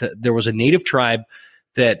there was a native tribe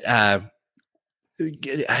that,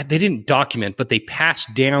 they didn't document, but they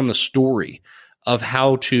passed down the story of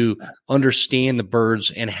how to understand the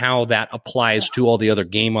birds and how that applies to all the other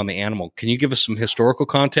game on the animal. Can you give us some historical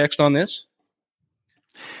context on this?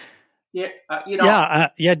 Yeah,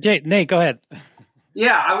 Nate, go ahead.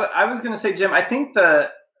 Yeah, I was going to say, Jim, I think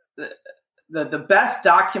the best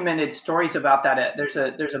documented stories about that. There's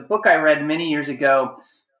a book I read many years ago.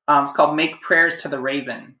 It's called "Make Prayers to the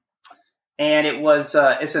Raven." And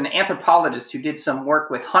it's an anthropologist who did some work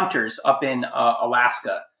with hunters up in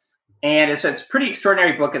Alaska. And it's a pretty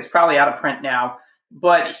extraordinary book. It's probably out of print now.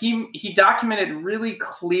 But he documented really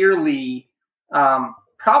clearly,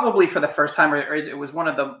 probably for the first time, or it was one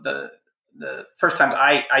of the first times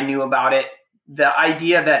I knew about it, the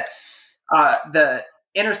idea that the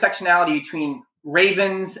intersectionality between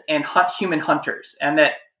ravens and human hunters, and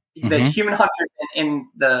that the human hunters in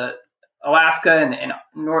the Alaska and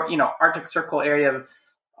Arctic Circle area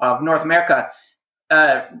of North America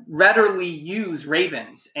readily use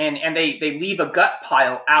ravens, and they leave a gut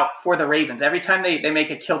pile out for the ravens. Every time they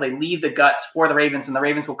make a kill, they leave the guts for the ravens, and the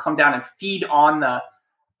ravens will come down and feed on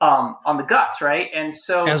the guts, right? And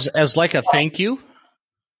so as like a thank you.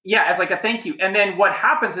 Yeah, as like a thank you. And then what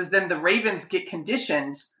happens is then the ravens get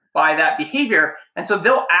conditioned by that behavior. And so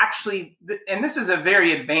they'll actually, and this is a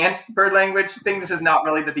very advanced bird language thing, this is not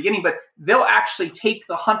really the beginning, but they'll actually take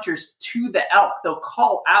the hunters to the elk. They'll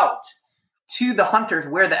call out to the hunters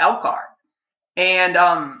where the elk are. And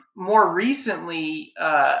more recently,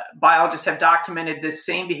 biologists have documented this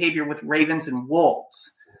same behavior with ravens and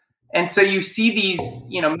wolves. And so you see these,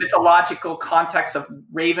 mythological contexts of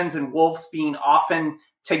ravens and wolves being often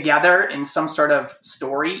together in some sort of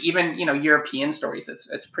story, even, European stories,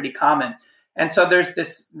 it's pretty common. And so there's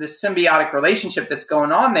this symbiotic relationship that's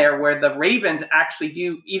going on there, where the ravens actually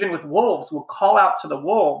do, even with wolves, will call out to the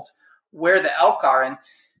wolves where the elk are. And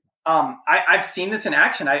I've seen this in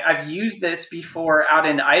action. I've used this before out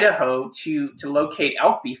in Idaho to locate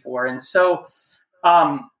elk before. And so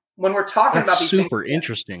when we're talking about these super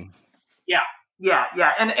interesting.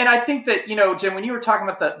 Yeah. And I think that, Jim, when you were talking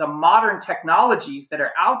about the modern technologies that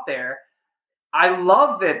are out there, I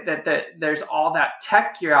love that there's all that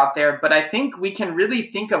tech gear out there, but I think we can really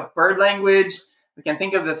think of bird language. We can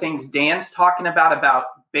think of the things Dan's talking about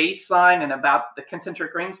baseline and about the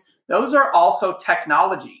concentric rings. Those are also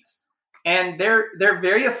technologies, and they're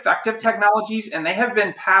very effective technologies, and they have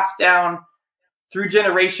been passed down through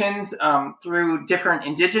generations, through different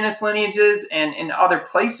indigenous lineages and in other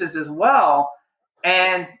places as well.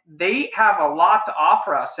 And they have a lot to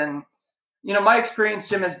offer us. And, my experience,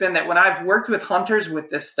 Jim, has been that when I've worked with hunters with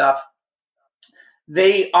this stuff,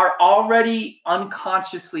 they are already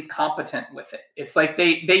unconsciously competent with it. It's like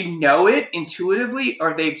they know it intuitively,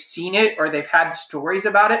 or they've seen it, or they've had stories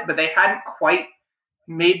about it, but they hadn't quite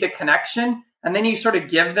made the connection. And then you sort of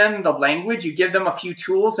give them the language, you give them a few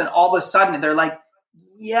tools, and all of a sudden they're like,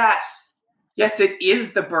 yes, it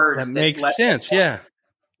is the birds. That makes sense. Yeah.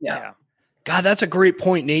 God, that's a great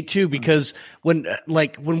point, Nate, too, because when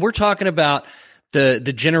we're talking about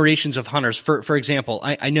the generations of hunters, for example,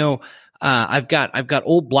 I know I've got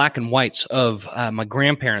old black and whites of my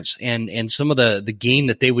grandparents and some of the game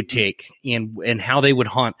that they would take and how they would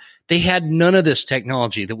hunt. They had none of this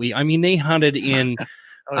technology they hunted in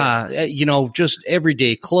just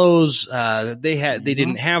everyday clothes. They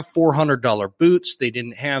didn't have $400 boots. They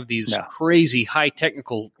didn't have these crazy high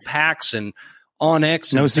technical packs and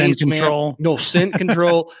Onyx, no scent control, no scent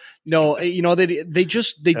control. No, they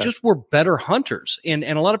just were better hunters. And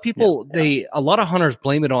a lot of people, a lot of hunters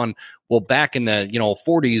blame it on, well, back in the,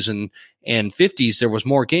 40s and 50s, there was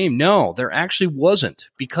more game. No, there actually wasn't.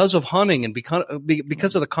 Because of hunting and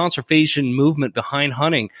because of the conservation movement behind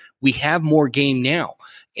hunting, we have more game now.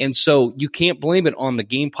 And so you can't blame it on the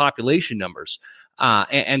game population numbers.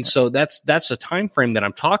 And so that's the time frame that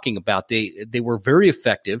I'm talking about. They were very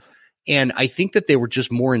effective. And I think that they were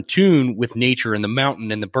just more in tune with nature and the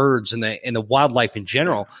mountain and the birds and the wildlife in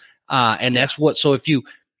general. And that's what, so if you,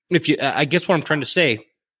 I guess what I'm trying to say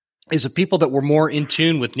is the people that were more in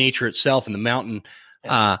tune with nature itself and the mountain,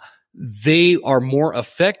 they are more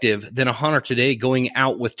effective than a hunter today going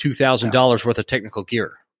out with $2,000 worth of technical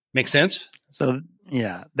gear. Make sense? So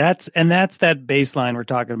yeah, that's that baseline we're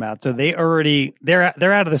talking about. So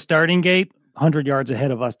they're out of the starting gate 100 yards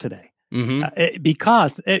ahead of us today.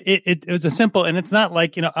 Because it was a simple, and it's not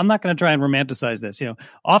like, I'm not going to try and romanticize this.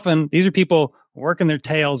 Often these are people working their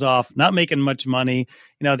tails off, not making much money.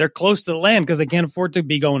 They're close to the land because they can't afford to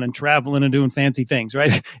be going and traveling and doing fancy things,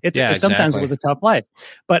 right? Sometimes it was a tough life.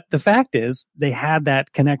 But the fact is they had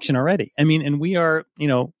that connection already. I mean, and we are,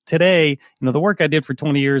 today, the work I did for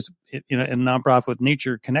 20 years, in a nonprofit with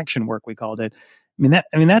nature connection work, we called it.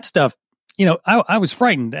 That stuff, I was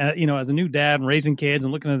frightened, as a new dad and raising kids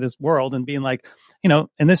and looking at this world and being like, and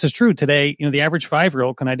this is true today, the average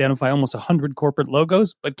 5-year-old can identify almost 100 corporate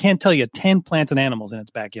logos, but can't tell you 10 plants and animals in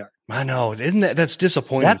its backyard. I know. That's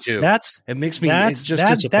disappointing too. It makes me, it's just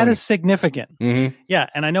disappointing. That is significant. Mm-hmm. Yeah.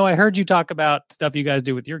 And I know I heard you talk about stuff you guys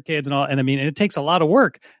do with your kids and all. And it takes a lot of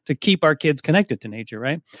work to keep our kids connected to nature,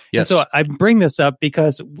 right? Yes. And so I bring this up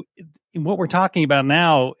because what we're talking about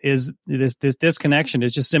now is this disconnection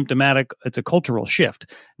is just symptomatic. It's a cultural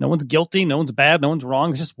shift. No one's guilty. No one's bad. No one's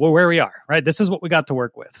wrong. It's just where we are, right? This is what we got to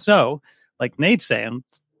work with. So like Nate's saying,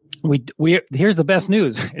 we here's the best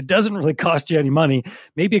news. It doesn't really cost you any money.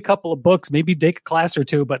 Maybe a couple of books, maybe take a class or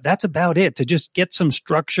two, but that's about it, to just get some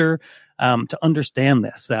structure, to understand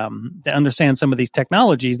this, to understand some of these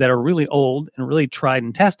technologies that are really old and really tried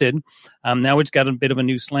and tested. Now it's got a bit of a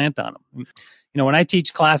new slant on them. When I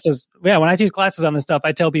teach classes on this stuff,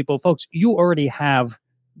 I tell people, folks, you already have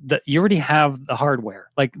the hardware.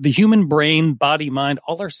 Like the human brain, body, mind,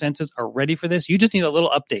 all our senses are ready for this. You just need a little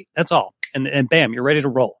update. That's all. And bam, you're ready to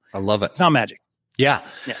roll. I love it. It's not magic. Yeah.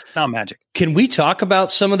 Yeah, it's not magic. Can we talk about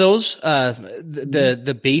some of those?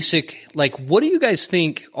 The basic, like, what do you guys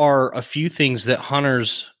think are a few things that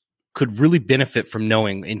hunters could really benefit from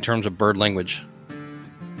knowing in terms of bird language?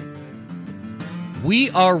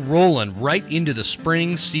 We are rolling right into the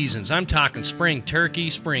spring seasons. I'm talking spring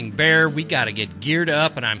turkey, spring bear. We got to get geared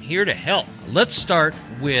up, and I'm here to help. Let's start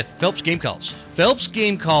with Phelps Game Calls. Phelps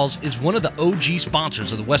Game Calls is one of the OG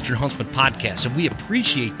sponsors of the Western Huntsman podcast, and we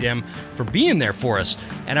appreciate them for being there for us,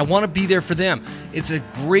 and I want to be there for them. It's a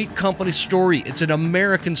great company story. It's an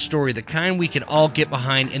American story, the kind we can all get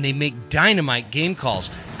behind, and they make dynamite game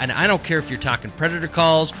calls. And I don't care if you're talking predator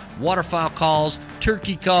calls, waterfowl calls,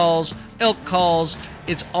 turkey calls, elk calls.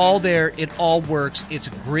 It's all there. It all works. It's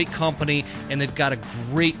a great company, and they've got a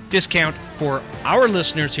great discount for our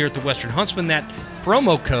listeners here at the Western Huntsman. That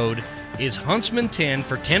promo code is Huntsman10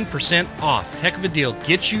 for 10% off. Heck of a deal.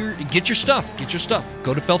 Get your stuff. Get your stuff.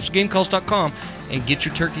 Go to PhelpsGameCalls.com and get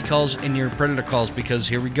your turkey calls and your predator calls, because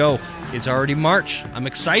here we go. It's already March. I'm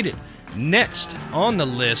excited. Next on the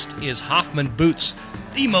list is Hoffman Boots,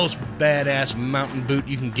 the most badass mountain boot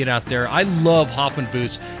you can get out there. I love Hoffman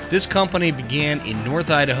Boots. This company began in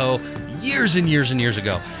North Idaho years and years and years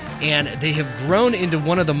ago, and they have grown into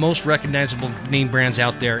one of the most recognizable name brands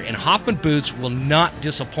out there, and Hoffman Boots will not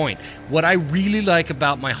disappoint. What I really like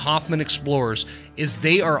about my Hoffman Explorers is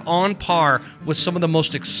they are on par with some of the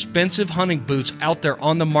most expensive hunting boots out there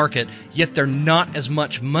on the market, yet they're not as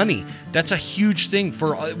much money. That's a huge thing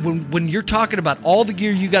for when you're talking about all the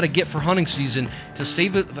gear you got to get for hunting season to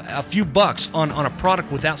save a few bucks on a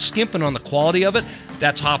product without skimping on the quality of it.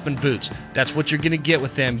 That's Hoffman Boots. That's what you're going to get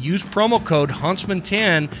with them. Use promo code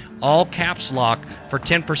Huntsman10, all caps lock, for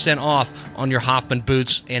 10% off on your Hoffman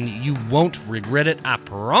Boots, and you won't regret it, I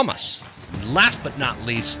promise. Last but not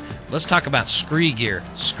least, let's talk about Scree gear.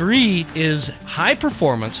 Scree is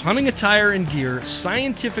high-performance hunting attire and gear,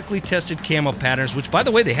 scientifically tested camo patterns, which, by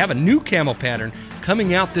the way, they have a new camo pattern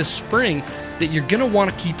coming out this spring that you're going to want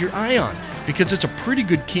to keep your eye on, because it's a pretty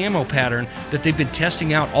good camo pattern that they've been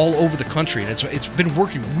testing out all over the country, and it's been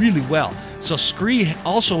working really well. So Scree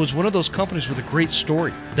also is one of those companies with a great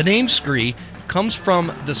story. The name Scree comes from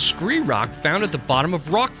the scree rock found at the bottom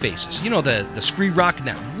of rock faces. You know, the scree rock in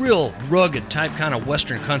that real rugged type kind of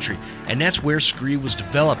western country. And that's where Scree was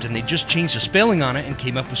developed, and they just changed the spelling on it and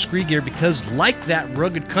came up with Scree gear, because like that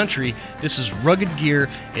rugged country, this is rugged gear.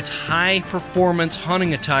 It's high performance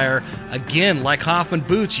hunting attire. Again, like Hoffman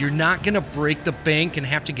Boots, you're not going to break the bank and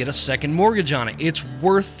have to get a second mortgage on it. It's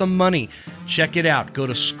worth the money. Check it out. Go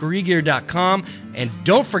to screegear.com, and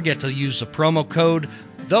don't forget to use the promo code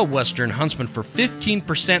The Western Huntsman for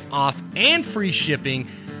 15% off and free shipping.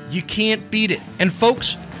 You can't beat it. And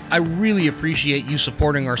folks, I really appreciate you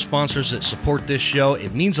supporting our sponsors that support this show.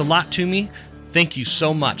 It means a lot to me. Thank you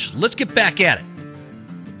so much. Let's get back at it.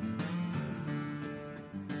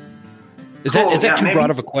 Is that too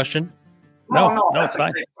broad of a question? No, it's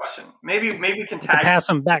fine. Great question. Maybe we can pass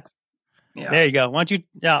them back. Yeah. There you go. Why don't you?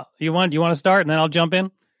 Yeah, you want to start, and then I'll jump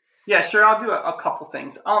in. Yeah, sure. I'll do a couple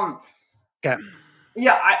things. Okay.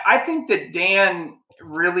 Yeah, I think that Dan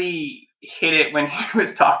really hit it when he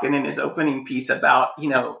was talking in his opening piece about,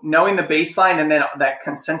 knowing the baseline and then that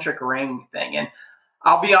concentric ring thing. And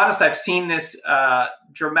I'll be honest, I've seen this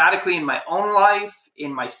dramatically in my own life,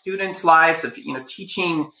 in my students' lives of,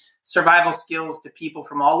 teaching survival skills to people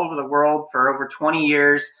from all over the world for over 20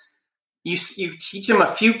 years. You teach them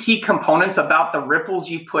a few key components about the ripples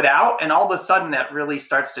you put out, and all of a sudden that really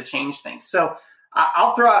starts to change things. So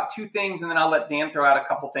I'll throw out two things, and then I'll let Dan throw out a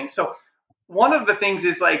couple things. So one of the things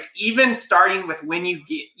is like even starting with when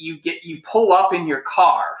you pull up in your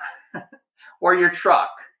car or your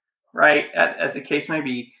truck, right, as the case may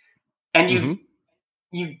be, and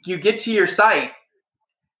you get to your site,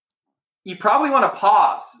 you probably want to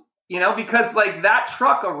pause. Because like that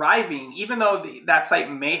truck arriving, even though that site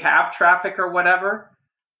may have traffic or whatever,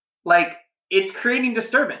 like it's creating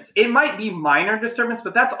disturbance. It might be minor disturbance,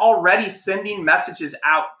 but that's already sending messages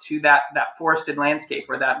out to that forested landscape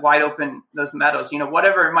or that wide open, those meadows,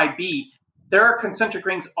 whatever it might be. There are concentric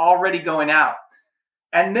rings already going out.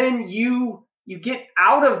 And then you get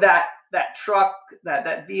out of that truck,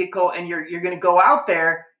 that vehicle, and you're going to go out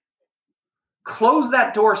there. Close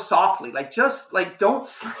that door softly, don't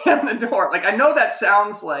slam the door. Like, I know that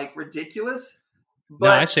sounds like ridiculous, but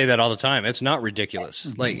no, I say that all the time. It's not ridiculous.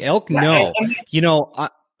 Like elk, no,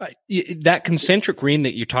 that concentric ring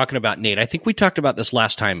that you're talking about, Nate, I think we talked about this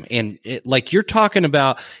last time. And you're talking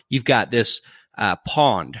about, you've got this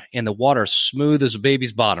pond and the water's smooth as a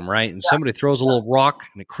baby's bottom, right? And somebody throws a little rock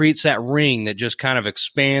and it creates that ring that just kind of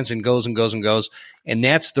expands and goes and goes and goes. And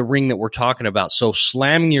that's the ring that we're talking about. So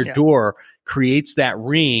slamming your door creates that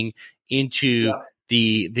ring into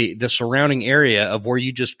the surrounding area of where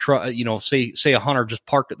you just say a hunter just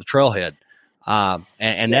parked at the trailhead,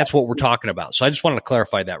 and that's what we're talking about. So I just wanted to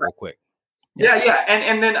clarify that real quick. Yeah.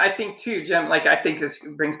 And then I think too, Jim, I think this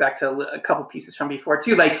brings back to a couple pieces from before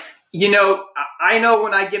too. I know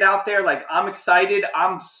when I get out there, I'm excited,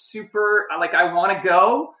 I'm super, I want to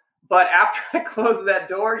go, but after I close that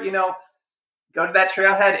door, go to that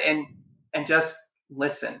trailhead and just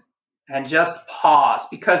listen. And just pause,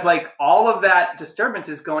 because all of that disturbance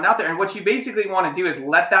is going out there. And what you basically want to do is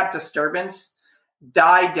let that disturbance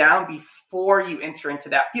die down before you enter into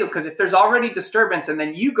that field. Because if there's already disturbance and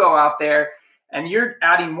then you go out there and you're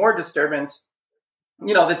adding more disturbance,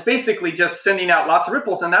 that's basically just sending out lots of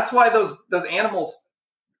ripples. And that's why those animals,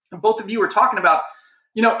 both of you were talking about,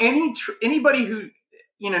 anybody who,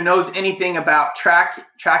 knows anything about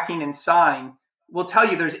tracking and sign will tell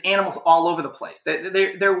you there's animals all over the place.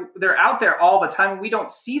 They're out there all the time. We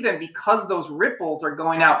don't see them because those ripples are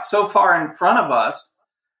going out so far in front of us.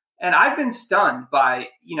 And I've been stunned by,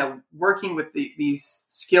 working with these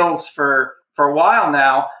skills for a while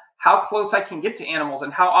now, how close I can get to animals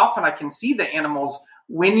and how often I can see the animals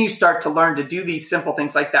when you start to learn to do these simple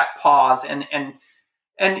things like that pause. And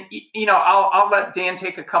I'll let Dan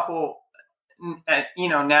take a couple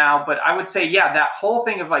now, but I would say, that whole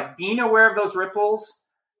thing of being aware of those ripples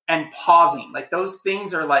and pausing, those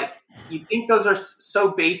things are you think those are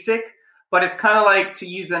so basic, but it's kind of to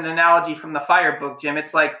use an analogy from the fire book, Jim.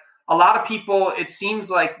 It's a lot of people, it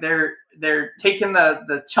seems like they're taking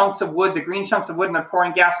the chunks of wood, the green chunks of wood, and they're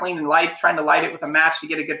pouring gasoline and trying to light it with a match to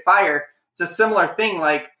get a good fire. It's a similar thing,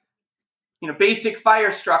 basic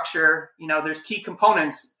fire structure, there's key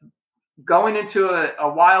components. Going into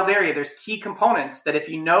a wild area, there's key components that if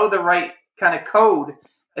you know the right kind of code,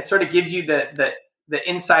 it sort of gives you the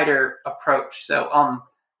insider approach. So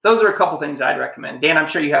those are a couple things I'd recommend. Dan, I'm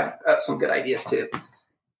sure you have some good ideas too.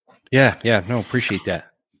 Yeah, no, appreciate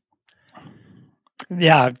that.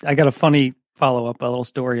 Yeah, I got a funny follow-up, a little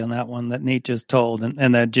story on that one that Nate just told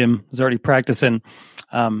and that Jim was already practicing.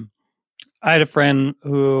 I had a friend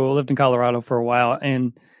who lived in Colorado for a while,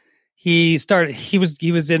 and he was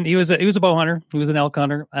a bow hunter. He was an elk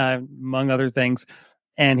hunter, among other things.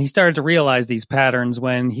 And he started to realize these patterns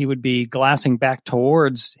when he would be glassing back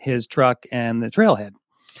towards his truck and the trailhead.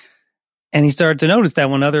 And he started to notice that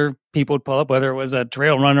when other people would pull up, whether it was a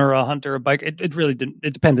trail runner, a hunter, a biker, it really didn't,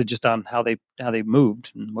 it depended just on how they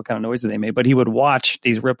moved and what kind of noises they made. But he would watch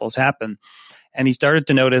these ripples happen. And he started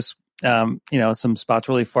to notice, some spots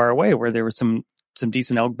really far away where there were some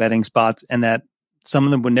decent elk bedding spots, and that some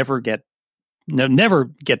of them would never get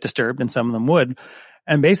disturbed and some of them would.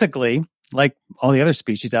 And basically, like all the other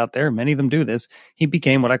species out there, many of them do this, he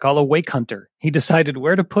became what I call a wake hunter. He decided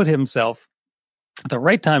where to put himself at the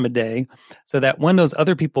right time of day so that when those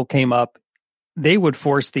other people came up, they would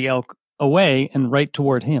force the elk away and right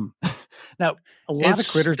toward him. Now, a lot of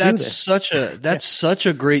critters do this. Such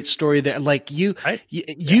a great story that like you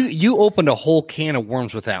opened a whole can of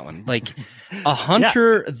worms with that one. Like a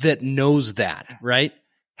hunter that knows that, right?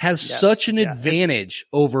 Has such an advantage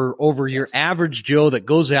over your average Joe that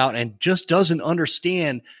goes out and just doesn't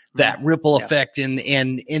understand that ripple effect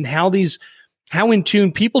and how in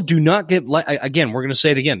tune people do not give. Again, we're going to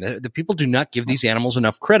say it again. The people do not give these animals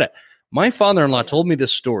enough credit. My father-in-law told me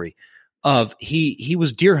this story of he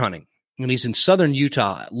was deer hunting and he's in southern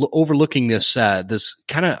Utah overlooking this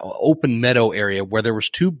kind of open meadow area where there was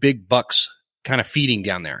two big bucks kind of feeding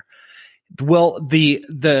down there. Well, the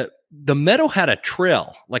meadow had a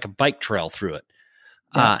trail, like a bike trail through it.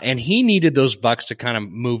 And he needed those bucks to kind of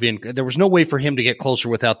move in. There was no way for him to get closer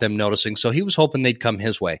without them noticing. So he was hoping they'd come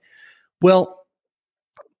his way. Well,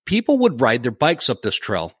 people would ride their bikes up this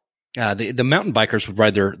trail. The mountain bikers would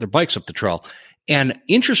ride their bikes up the trail. And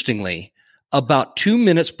interestingly, about 2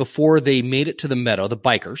 minutes before they made it to the meadow, the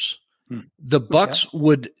bikers, the bucks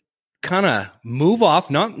would kind of move off,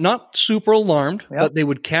 not super alarmed, but they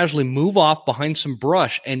would casually move off behind some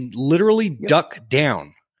brush and literally duck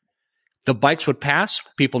down. The bikes would pass.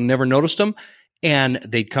 People never noticed them, and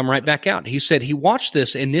they'd come right back out. He said he watched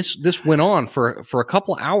this, and this went on for a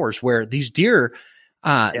couple of hours where these deer,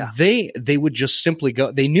 they would just simply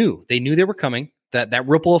go. They knew they were coming. That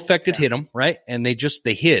ripple effect had hit them, right? And they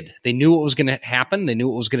hid. They knew what was going to happen. They knew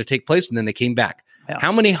what was going to take place, and then they came back. Yeah.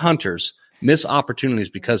 How many hunters miss opportunities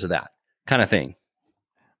because of that kind of thing?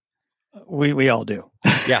 We all do.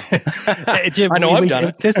 Yeah. Jim, I know I've done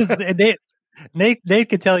it. This is Nate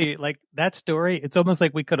could tell you like that story. It's almost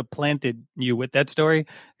like we could have planted you with that story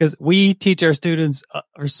because we teach our students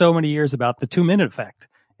for so many years about the 2-minute effect,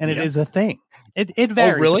 and it is a thing. It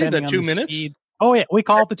varies. Oh, really? The 2 minutes? Speed. Oh yeah, we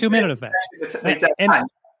call it the 2-minute effect.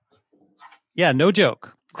 Yeah, no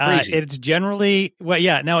joke. Crazy. It's generally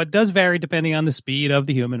now it does vary depending on the speed of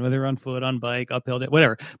the human, whether on foot, on bike, uphill,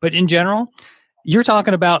 whatever. But in general, you're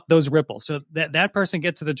talking about those ripples. So that person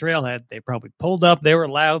gets to the trailhead, they probably pulled up, they were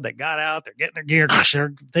loud, they got out, they're getting their gear,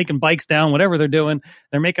 they're taking bikes down, whatever they're doing,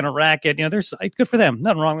 they're making a racket. It's good for them.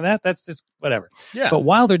 Nothing wrong with that. That's just whatever. Yeah. But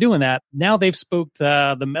while they're doing that, now they've spooked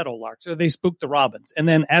the meadowlarks, or they spooked the robins. And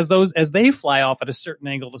then as they fly off at a certain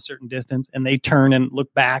angle, at a certain distance, and they turn and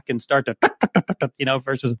look back and start to,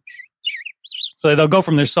 versus. So they'll go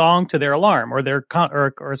from their song to their alarm or their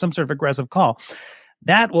or some sort of aggressive call.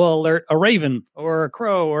 That will alert a raven or a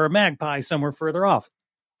crow or a magpie somewhere further off.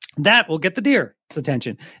 That will get the deer's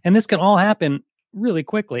attention. And this can all happen really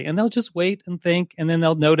quickly. And they'll just wait and think, and then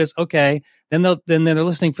they'll notice, okay, then they're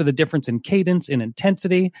listening for the difference in cadence, in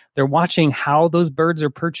intensity. They're watching how those birds are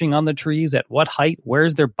perching on the trees, at what height,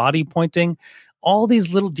 where's their body pointing. All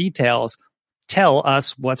these little details tell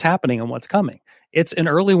us what's happening and what's coming. It's an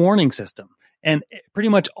early warning system. And pretty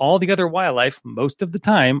much all the other wildlife, most of the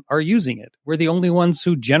time, are using it. We're the only ones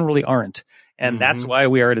who generally aren't. And that's why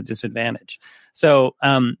we are at a disadvantage. So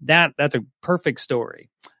that's a perfect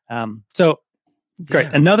story. So great.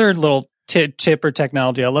 Yeah. Another little tip or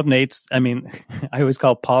technology. I love Nate's. I mean, I always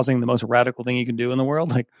call pausing the most radical thing you can do in the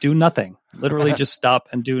world. Like, do nothing. Literally just stop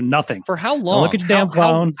and do nothing. For how long? Don't look at your damn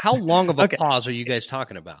phone. How long of a pause are you guys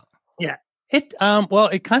talking about? Yeah. It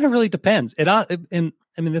kind of really depends.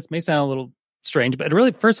 This may sound a little strange, but it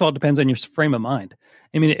really, first of all, depends on your frame of mind.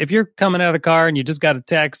 I mean, if you're coming out of the car and you just got a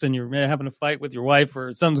text and you're having a fight with your wife,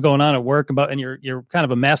 or something's going on at work and you're kind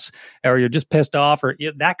of a mess, or you're just pissed off, or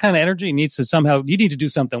that kind of energy needs to you need to do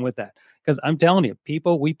something with that. Because I'm telling you,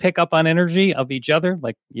 people, we pick up on energy of each other.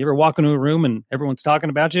 Like, you ever walk into a room and everyone's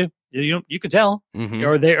talking about you, you can tell,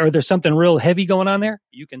 or there's something real heavy going on there.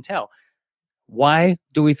 You can tell. Why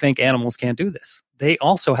do we think animals can't do this? They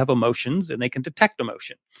also have emotions and they can detect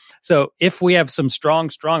emotion. So if we have some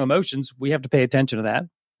strong emotions, we have to pay attention to that.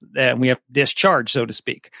 And we have to discharge, so to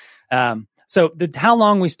speak. So how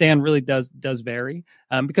long we stand really does vary.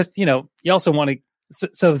 Because, you also want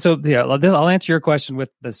to, I'll answer your question with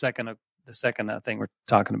the second thing we're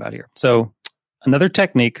talking about here. So another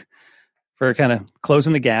technique for kind of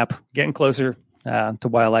closing the gap, getting closer to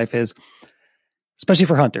wildlife is, especially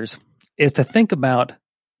for hunters, is to think about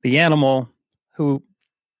the animal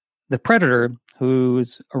the predator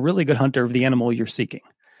who's a really good hunter of the animal you're seeking.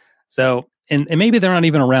 So, and maybe they're not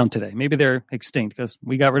even around today. Maybe they're extinct because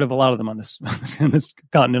we got rid of a lot of them on this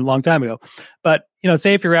continent a long time ago. But,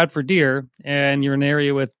 say if you're out for deer and you're in an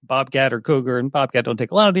area with bobcat or cougar, and bobcat don't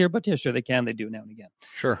take a lot of deer, but yeah, sure they can. They do now and again.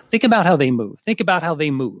 Sure. Think about how they move.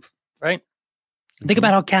 Right? Think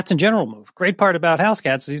about how cats in general move. Great part about house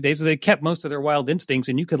cats these days is they kept most of their wild instincts,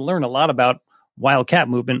 and you can learn a lot about wild cat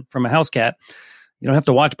movement from a house cat. You don't have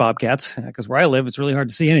to watch bobcats because where I live, it's really hard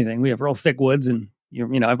to see anything. We have real thick woods, and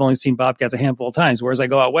I've only seen bobcats a handful of times. Whereas I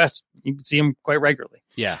go out west, you can see them quite regularly.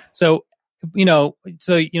 Yeah. So,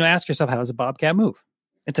 ask yourself, how does a bobcat move?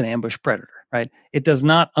 It's an ambush predator, right? It does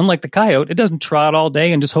not, unlike the coyote, it doesn't trot all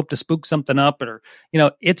day and just hope to spook something up, or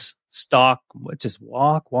it's stalk, just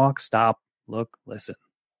walk, stop, look, listen.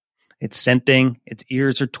 It's scenting. Its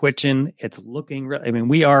ears are twitching. It's looking.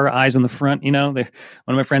 We are eyes on the front. One of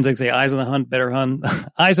my friends like say, "Eyes on the hunt, better hunt."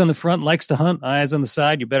 Eyes on the front likes to hunt. Eyes on the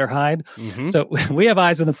side, you better hide. Mm-hmm. So we have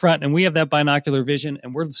eyes on the front, and we have that binocular vision,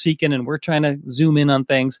 and we're seeking, and we're trying to zoom in on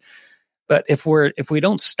things. But if we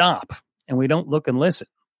don't stop and we don't look and listen,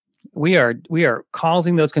 we are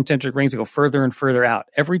causing those concentric rings to go further and further out.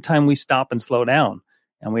 Every time we stop and slow down,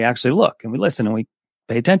 and we actually look and we listen and we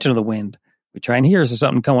pay attention to the wind. We try and hear, is there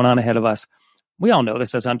something going on ahead of us? We all know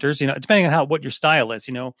this as hunters, depending on what your style is,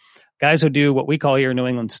 guys who do what we call here in New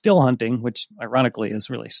England still hunting, which ironically is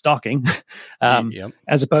really stalking,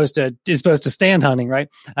 as opposed to stand hunting, right?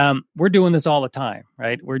 We're doing this all the time,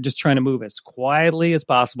 right? We're just trying to move as quietly as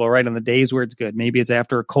possible, right? On the days where it's good. Maybe it's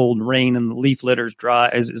after a cold rain and the leaf litter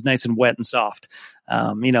is nice and wet and soft.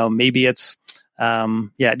 Maybe it's,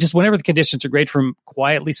 just whenever the conditions are great from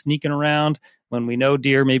quietly sneaking around. When we know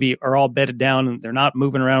deer maybe are all bedded down and they're not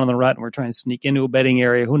moving around on the rut and we're trying to sneak into a bedding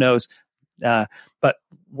area, who knows? But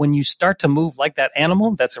when you start to move like that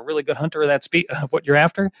animal, that's a really good hunter of that of what you're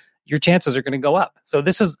after, your chances are going to go up. So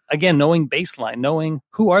this is, again, knowing baseline, knowing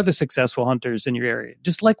who are the successful hunters in your area,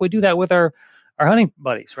 just like we do that with our hunting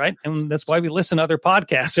buddies, right? And that's why we listen to other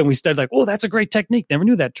podcasts and we study like, oh, that's a great technique. Never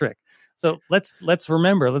knew that trick. So let's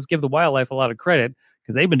remember, let's give the wildlife a lot of credit.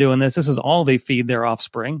 Because they've been doing this. This is all they feed their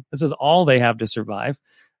offspring. This is all they have to survive.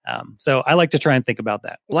 So I like to try and think about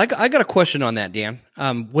that. Well, I got a question on that, Dan.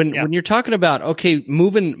 When you're talking about, okay,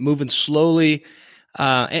 moving slowly,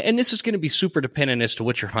 and this is going to be super dependent as to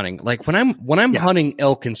what you're hunting. Like when I'm hunting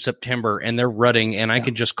elk in September and they're rutting and I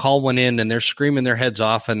can just call one in and they're screaming their heads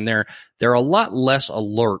off and they're a lot less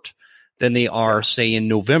alert than they are, say, in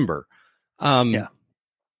November.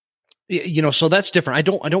 So that's different.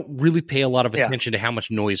 I don't really pay a lot of attention to how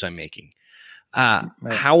much noise I'm making.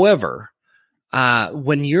 However,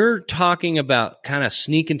 when you're talking about kind of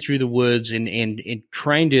sneaking through the woods and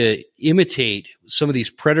trying to imitate some of these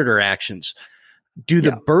predator actions, do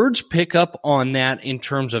the birds pick up on that in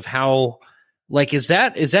terms of how, like, is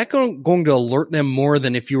that going to alert them more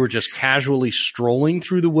than if you were just casually strolling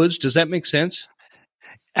through the woods? Does that make sense?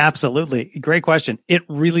 Absolutely. Great question. It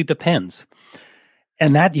really depends.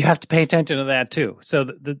 And that you have to pay attention to that too. So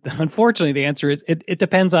unfortunately, the answer is it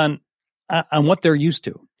depends on what they're used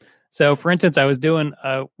to. So for instance, I was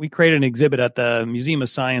we created an exhibit at the Museum of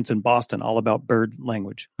Science in Boston, all about bird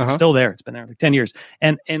language. It's still there. It's been there for 10 years.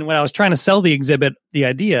 And when I was trying to sell the exhibit, the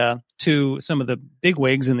idea to some of the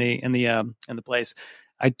bigwigs in the place,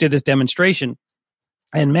 I did this demonstration.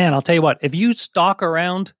 And man, I'll tell you what, if you stalk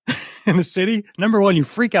around in the city, number one, you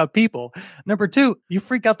freak out people. Number two, you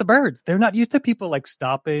freak out the birds. They're not used to people like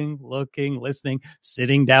stopping, looking, listening,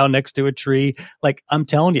 sitting down next to a tree. Like I'm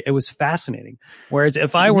telling you, it was fascinating. Whereas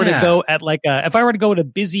if I were to go at a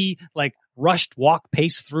busy, like rushed walk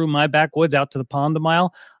pace through my backwoods out to the pond a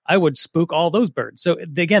mile, I would spook all those birds. So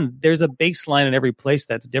again, there's a baseline in every place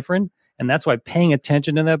that's different. And that's why paying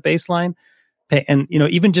attention to that baseline. And, you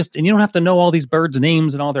don't have to know all these birds'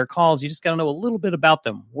 names and all their calls. You just got to know a little bit about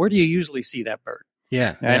them. Where do you usually see that bird?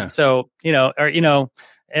 Yeah. Right? Yeah. So,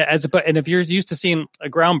 and if you're used to seeing a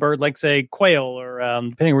ground bird, like say quail or,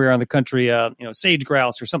 depending where you're on the country, sage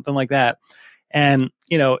grouse or something like that. And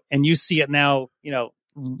you see it now,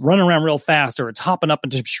 running around real fast, or it's hopping up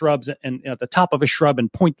into shrubs and at the top of a shrub and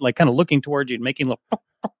kind of looking towards you and making a little,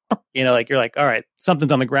 like you're like, all right,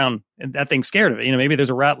 something's on the ground and that thing's scared of it. Maybe there's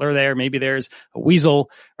a rattler there. Maybe there's a weasel,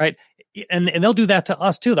 right? And they'll do that to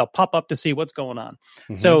us too. They'll pop up to see what's going on.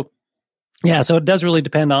 Mm-hmm. So it does really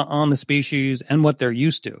depend on the species and what they're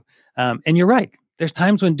used to. And you're right. There's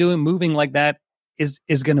times when moving like that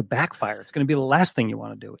is going to backfire. It's going to be the last thing you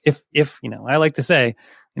want to do. If I like to say,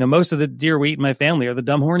 most of the deer we eat in my family are the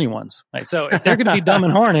dumb, horny ones. Right? So if they're going to be dumb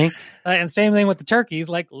and horny, and same thing with the turkeys,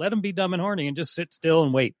 like let them be dumb and horny and just sit still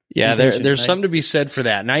and wait. Yeah, there's something to be said for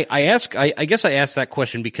that. And I guess I asked that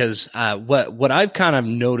question because what I've kind of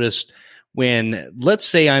noticed when, let's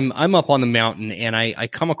say I'm up on the mountain and I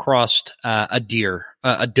come across a deer,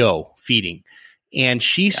 a doe feeding, and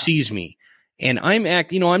she sees me, and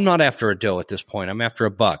I'm not after a doe at this point. I'm after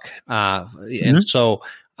a buck, and so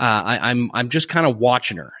I'm just kind of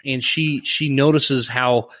watching her, and she notices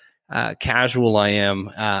how casual I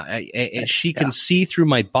am, and she can see through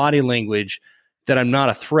my body language that I'm not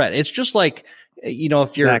a threat. It's just like,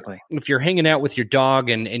 if you're hanging out with your dog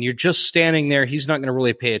and you're just standing there, he's not going to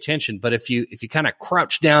really pay attention. But if you kind of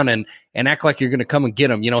crouch down and act like you're going to come and get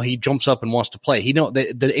him, he jumps up and wants to play.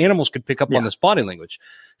 The animals could pick up on this body language.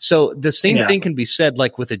 So the same thing can be said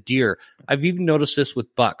like with a deer. I've even noticed this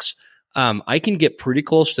with bucks. I can get pretty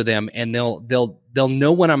close to them, and they'll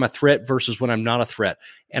know when I'm a threat versus when I'm not a threat.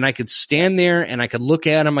 And I could stand there and I could look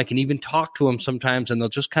at them. I can even talk to them sometimes, and they'll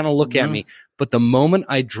just kind of look at me. But the moment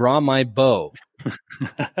I draw my bow,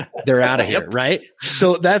 they're out of here, right?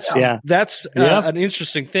 So that's an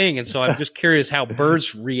interesting thing. And so I'm just curious how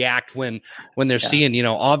birds react when they're seeing,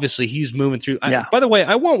 obviously he's moving through. By the way,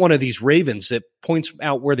 I want one of these ravens that points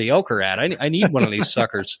out where the elk are at. I need one of these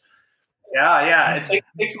suckers. Yeah. It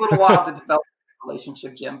takes a little while to develop a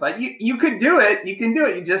relationship, Jim, but you could do it. You can do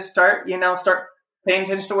it. You just start paying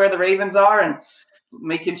attention to where the ravens are and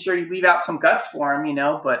making sure you leave out some guts for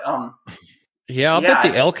them, but, I'll bet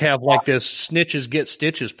the elk have like this snitches get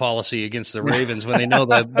stitches policy against the ravens when they know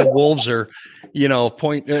that the wolves are, they're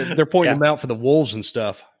pointing them out for the wolves and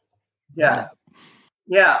stuff. Yeah.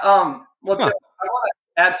 Well, I want to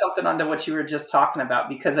add something onto what you were just talking about,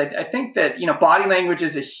 because I think that, body language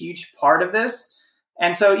is a huge part of this.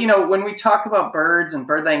 And so, when we talk about birds and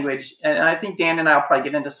bird language, and I think Dan and I will probably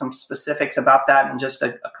get into some specifics about that in just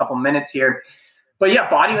a couple minutes here. But yeah,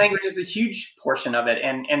 body language is a huge portion of it.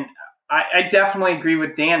 And I definitely agree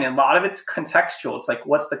with Dan. A lot of it's contextual. It's like,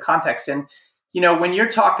 what's the context? And, when you're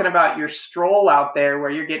talking about your stroll out there where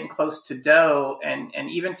you're getting close to doe and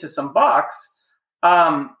even to some bucks,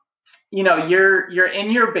 you're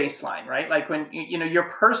in your baseline, right? Like when, your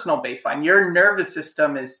personal baseline, your nervous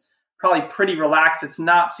system is probably pretty relaxed. It's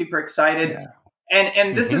not super excited. Yeah.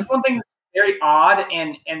 And this is one thing that's very odd.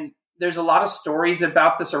 And there's a lot of stories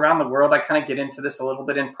about this around the world. I kind of get into this a little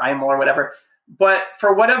bit in Primal or whatever. But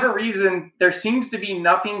for whatever reason, there seems to be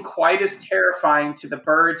nothing quite as terrifying to the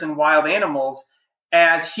birds and wild animals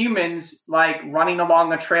as humans, like running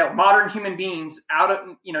along a trail, modern human beings out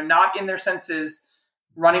of, not in their senses,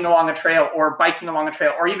 running along a trail or biking along a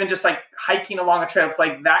trail or even just like hiking along a trail. It's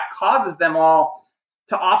like that causes them all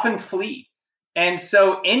to often flee. And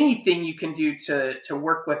so anything you can do to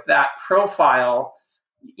work with that profile,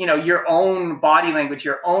 your own body language,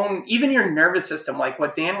 even your nervous system, like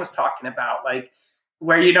what Dan was talking about, like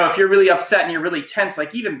where, if you're really upset and you're really tense,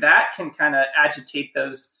 like even that can kind of agitate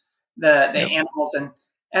the animals.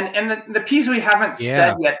 And the piece we haven't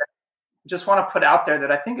said yet, just want to put out there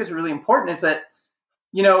that I think is really important is that,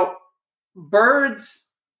 birds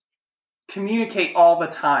communicate all the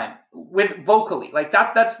time with vocally, like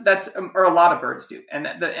that's or a lot of birds do.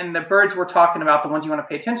 And the birds we're talking about, the ones you want to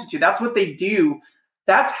pay attention to, that's what they do.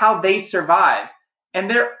 That's how they survive. And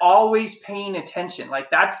they're always paying attention. Like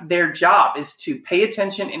that's their job, is to pay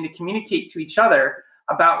attention and to communicate to each other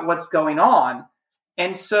about what's going on.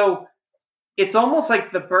 And so it's almost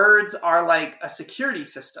like the birds are like a security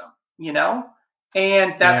system,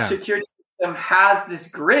 and that security system has this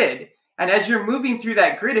grid. And as you're moving through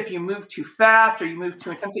that grid, if you move too fast or you move too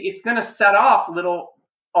intensely, it's going to set off little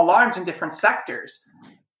alarms in different sectors.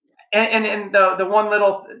 And the one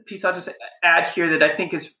little piece I'll just add here that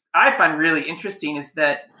I find really interesting is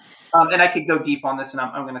that, and I could go deep on this, and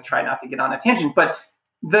I'm going to try not to get on a tangent, but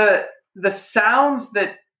the sounds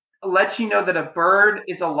that let you know that a bird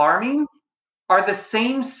is alarming are the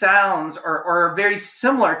same sounds or are very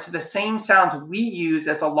similar to the same sounds we use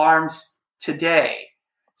as alarms today.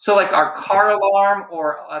 So like our car alarm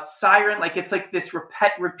or a siren, like it's like this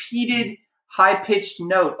repeated high-pitched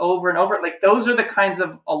note over and over. Like those are the kinds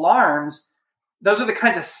of alarms. Those are the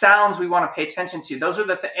kinds of sounds we want to pay attention to. Those are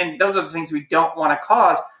the things we don't want to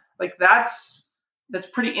cause. Like that's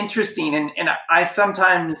pretty interesting. And I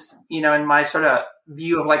sometimes, in my sort of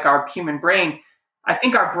view of like our human brain, I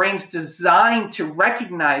think our brain's designed to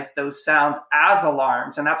recognize those sounds as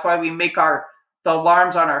alarms. And that's why we make the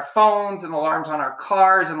alarms on our phones and alarms on our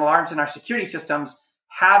cars and alarms in our security systems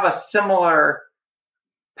have a similar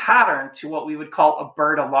pattern to what we would call a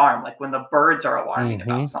bird alarm, like when the birds are alarming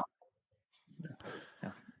about something.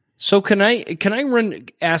 So can I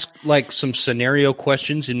ask like some scenario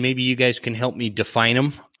questions, and maybe you guys can help me define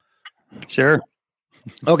them? Sure.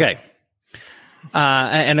 Okay.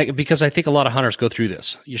 And because I think a lot of hunters go through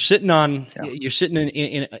this, you're sitting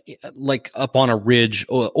in like up on a ridge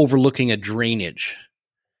overlooking a drainage,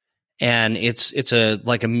 and it's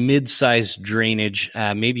like a mid-sized drainage.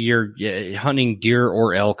 Maybe you're hunting deer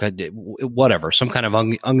or elk, whatever, some kind of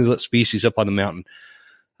ungulate species up on the mountain.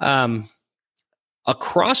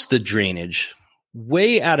 Across the drainage,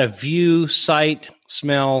 way out of view, sight,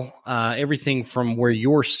 smell, everything from where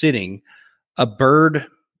you're sitting, a bird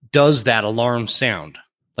does that alarm sound,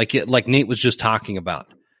 like Nate was just talking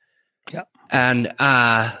about. Yeah. And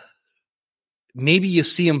maybe you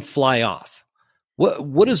see him fly off.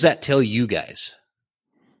 What does that tell you guys?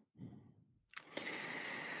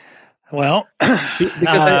 Well,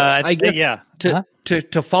 because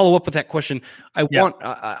to follow up with that question, want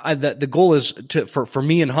the goal is for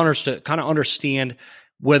me and hunters to kind of understand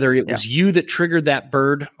whether it was you that triggered that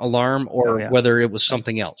bird alarm or whether it was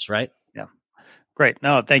something else, right? Yeah. Great.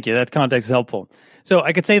 No, thank you. That context is helpful. So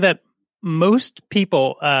I could say that most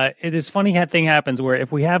people, this funny thing happens where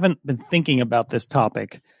if we haven't been thinking about this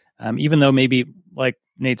topic, even though maybe, like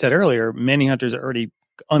Nate said earlier, many hunters are already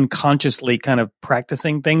unconsciously kind of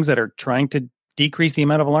practicing things that are trying to decrease the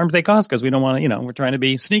amount of alarms they cause, because we don't want to, we're trying to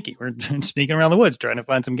be sneaky. We're sneaking around the woods trying to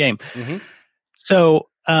find some game. Mm-hmm. So,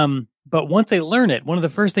 but once they learn it, one of the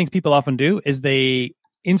first things people often do is they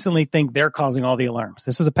instantly think they're causing all the alarms.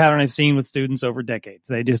 This is a pattern I've seen with students over decades.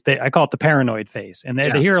 I call it the paranoid phase. And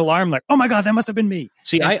they hear alarm like, oh my God, that must have been me.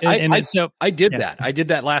 See, I did that. I did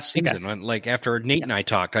that last season. When, like after Nate and I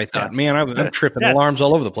talked, I thought, man, I'm tripping alarms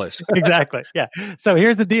all over the place. Exactly. Yeah. So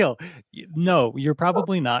here's the deal. No, you're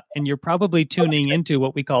probably not. And you're probably tuning into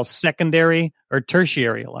what we call secondary or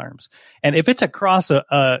tertiary alarms. And if it's across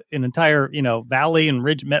an entire, valley and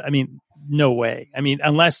ridge, no way.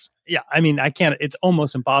 Unless, I can't, it's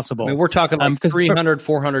almost impossible. We're talking like 300,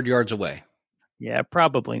 400 yards away. Yeah,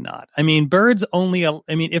 probably not. Birds only,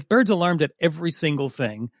 if birds alarmed at every single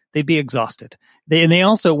thing, they'd be exhausted. They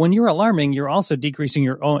also, when you're alarming, you're also decreasing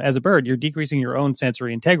your own, as a bird, you're decreasing your own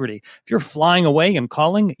sensory integrity. If you're flying away and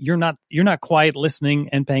calling, you're not quiet, listening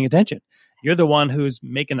and paying attention. You're the one who's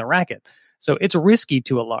making the racket. So it's risky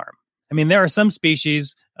to alarm. There are some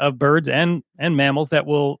species of birds and mammals that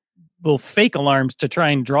will fake alarms to try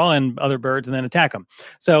and draw in other birds and then attack them.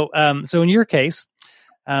 So in your case,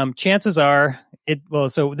 chances are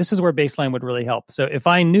so this is where baseline would really help. So if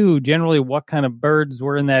I knew generally what kind of birds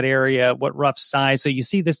were in that area, what rough size, so you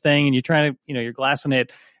see this thing and you're trying to, you're glassing it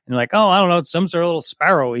and you're like, oh, I don't know, it's some sort of little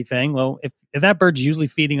sparrowy thing. Well, if that bird's usually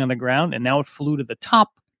feeding on the ground and now it flew to the top,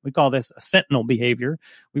 we call this a sentinel behavior.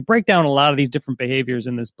 We break down a lot of these different behaviors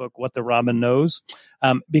in this book, What the Robin Knows,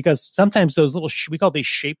 because sometimes those little, we call these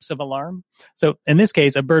shapes of alarm. So in this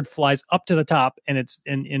case, a bird flies up to the top and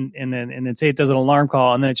then say it does an alarm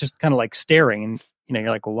call and then it's just kind of like staring. And, you're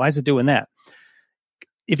like, well, why is it doing that?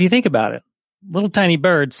 If you think about it, little tiny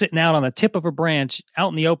bird sitting out on the tip of a branch out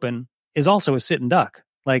in the open is also a sitting duck.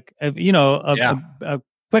 Like, a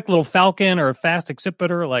quick little falcon or a fast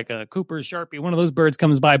accipiter like a Cooper's Sharpie, one of those birds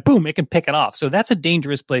comes by, boom, it can pick it off. So that's a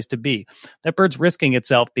dangerous place to be. That bird's risking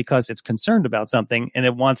itself because it's concerned about something and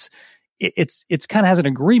it's kind of has an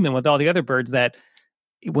agreement with all the other birds that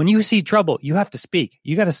when you see trouble, you have to speak.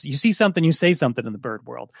 You see something, you say something in the bird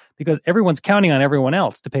world because everyone's counting on everyone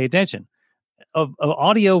else to pay attention.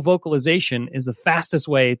 Audio vocalization is the fastest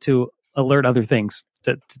way to alert other things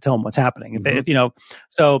to tell them what's happening. Mm-hmm.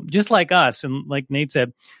 So just like us, and like Nate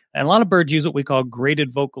said, and a lot of birds use what we call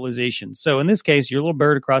graded vocalization. So in this case, your little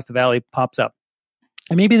bird across the valley pops up.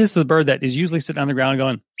 And maybe this is a bird that is usually sitting on the ground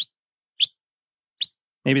going,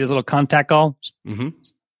 maybe there's a little contact call. Mm-hmm.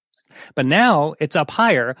 But now it's up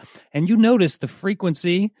higher, and you notice the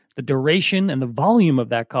frequency, the duration, and the volume of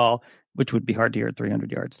that call, which would be hard to hear at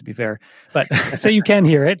 300 yards, to be fair. But say you can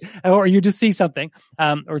hear it, or you just see something,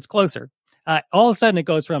 or it's closer. All of a sudden, it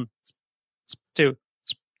goes from to,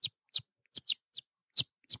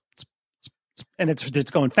 and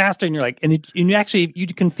it's going faster, and you're like, and you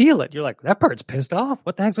can feel it. You're like, that bird's pissed off.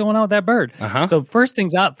 What the heck's going on with that bird? Uh-huh. So first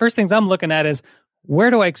things I'm looking at is,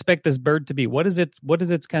 where do I expect this bird to be? What is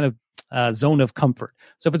its kind of zone of comfort?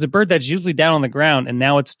 So if it's a bird that's usually down on the ground and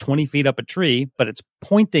now it's 20 feet up a tree, but it's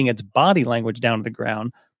pointing its body language down to the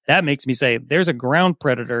ground, that makes me say there's a ground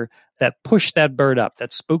predator that pushed that bird up,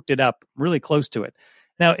 that spooked it up really close to it.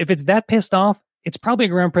 Now, if it's that pissed off, it's probably a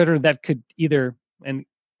ground predator that could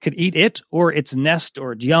could eat it or its nest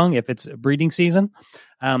or its young if it's a breeding season.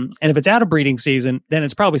 And if it's out of breeding season, then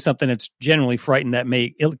it's probably something that's generally frightened that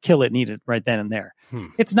may kill it and eat it right then and there.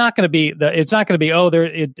 It's not going to be a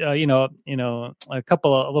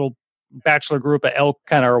couple of little bachelor group of elk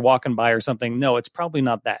kind of are walking by or something. No, it's probably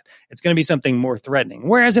not that. It's going to be something more threatening.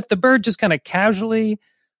 Whereas if the bird just kind of casually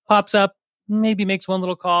pops up, maybe makes one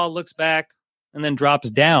little call, looks back, and then drops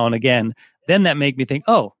down again, then that make me think,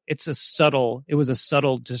 oh, it was a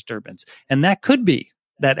subtle disturbance. And that could be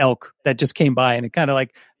that elk that just came by, and it kind of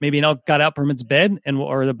like maybe an elk got out from its bed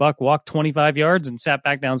or the buck walked 25 yards and sat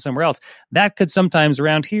back down somewhere else. That could sometimes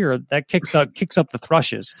around here, that kicks up the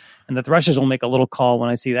thrushes, and the thrushes will make a little call when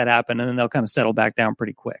I see that happen, and then they'll kind of settle back down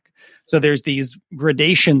pretty quick. So there's these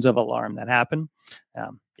gradations of alarm that happen.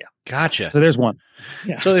 Yeah. Gotcha. So there's one.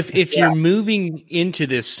 Yeah. So if you're moving into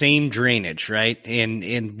this same drainage, right?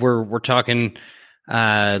 And we're talking,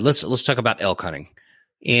 let's talk about elk hunting.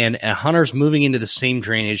 And a hunter's moving into the same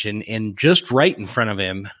drainage, and just right in front of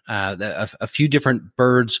him, a few different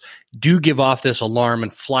birds do give off this alarm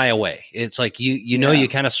and fly away. It's like you know you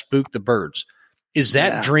kind of spook the birds. Is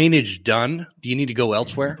that drainage done? Do you need to go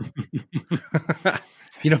elsewhere?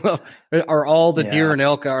 Are all the deer and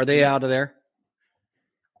elk, are they out of there?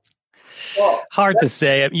 Well, hard to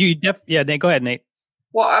say. Nate, go ahead, Nate.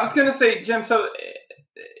 Well, I was going to say, Jim. So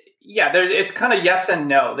it's kind of yes and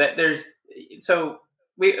no. That there's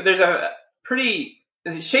a pretty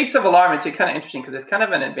shapes of alarm. It's kind of interesting because it's kind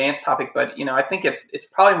of an advanced topic, but I think it's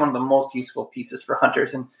probably one of the most useful pieces for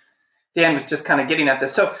hunters. And Dan was just kind of getting at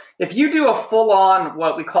this. So if you do a full on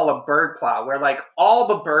what we call a bird plow, where like all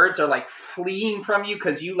the birds are like fleeing from you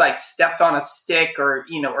because you like stepped on a stick or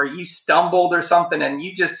you stumbled or something, and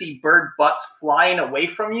you just see bird butts flying away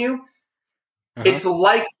from you, it's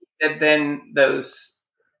likely that then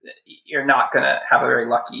you're not going to have a very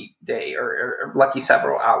lucky day or lucky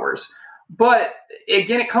several hours. But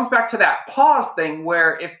again, it comes back to that pause thing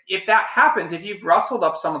where if that happens, if you've rustled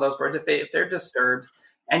up some of those birds, if they're disturbed,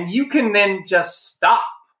 and you can then just stop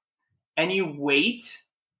and you wait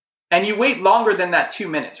longer than that 2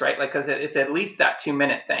 minutes, right? Like, cause it's at least that 2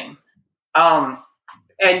 minute thing.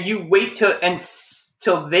 And you wait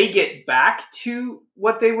till they get back to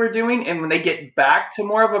what they were doing. And when they get back to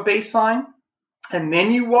more of a baseline, and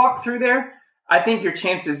then you walk through there, I think your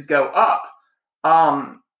chances go up.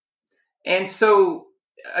 And so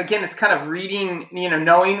again, it's kind of reading,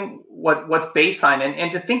 knowing what's baseline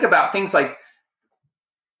and to think about things like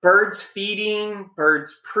birds feeding,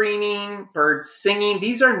 birds preening, birds singing.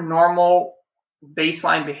 These are normal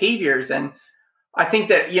baseline behaviors. And I think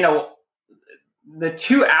that, the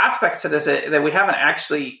two aspects to this that we haven't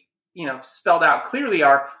actually, spelled out clearly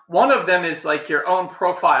are, one of them is like your own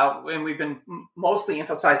profile. And we've been mostly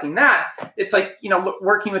emphasizing that. It's like,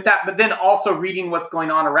 working with that, but then also reading what's going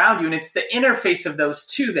on around you. And it's the interface of those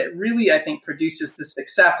two that really, I think, produces the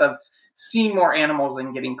success of seeing more animals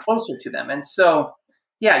and getting closer to them. And so,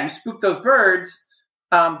 you spook those birds,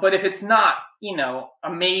 but if it's not, a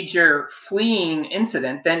major fleeing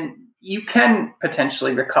incident, then you can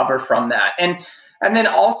potentially recover from that. And then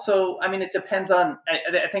also, I mean, it depends on,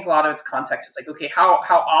 I think a lot of it's context. It's like, okay, how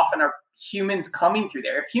often are humans coming through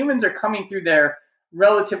there? If humans are coming through there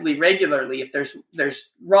relatively regularly, if there's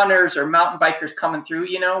runners or mountain bikers coming through,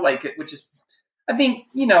 which is, I think,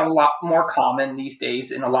 a lot more common these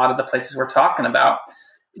days in a lot of the places we're talking about,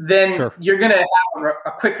 then you're going to have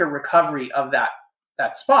a quicker recovery of that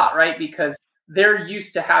spot, right? Because they're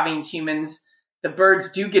used to having humans. The birds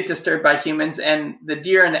do get disturbed by humans, and the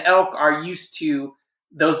deer and the elk are used to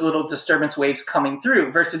those little disturbance waves coming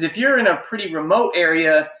through. Versus if you're in a pretty remote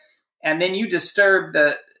area and then you disturb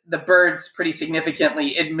the birds pretty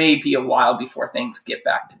significantly, it may be a while before things get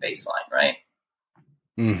back to baseline, right?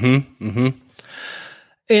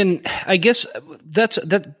 And I guess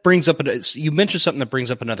that brings up you mentioned something that brings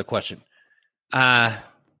up another question. I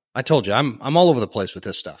told you I'm all over the place with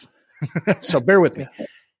this stuff, so bear with me.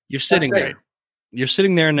 You're sitting there. You're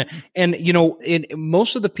sitting there, and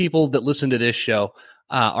most of the people that listen to this show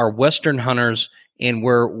are Western hunters, and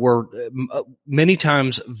we're many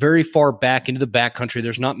times very far back into the backcountry.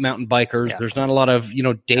 There's not mountain bikers. There's not a lot of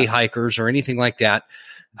day hikers or anything like that.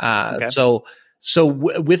 So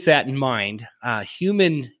with that in mind,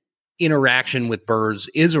 human interaction with birds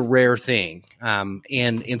is a rare thing.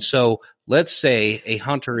 And so let's say a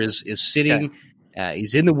hunter is sitting,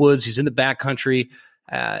 he's in the woods, he's in the backcountry,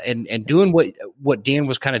 and doing what Dan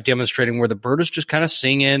was kind of demonstrating, where the bird is just kind of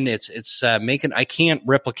singing. It's making, I can't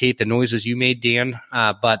replicate the noises you made, Dan,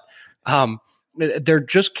 but they're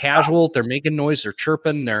just casual. They're making noise. They're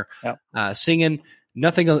chirping. They're singing.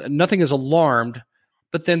 Nothing is alarmed.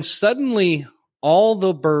 But then suddenly, all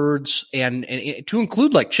the birds, and to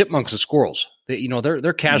include like chipmunks and squirrels,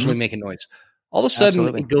 they're casually making noise. All of a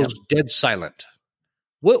sudden, it goes dead silent.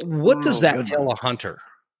 What does that tell a hunter?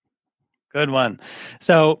 Good one.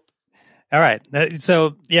 So All right.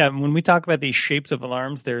 So, yeah, when we talk about these shapes of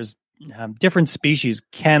alarms, there's different species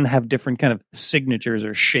can have different kind of signatures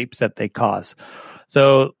or shapes that they cause.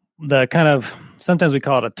 So the kind of, sometimes we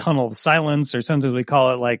call it a tunnel of silence, or sometimes we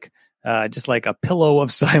call it like just like a pillow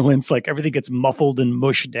of silence, like everything gets muffled and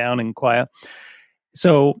mushed down and quiet.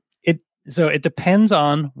 So it depends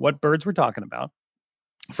on what birds we're talking about,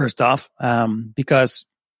 first off, because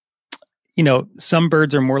some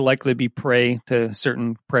birds are more likely to be prey to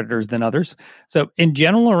certain predators than others. So in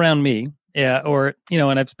general, around me,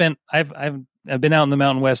 and I've been out in the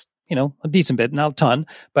Mountain West, a decent bit, not a ton,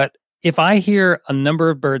 but if I hear a number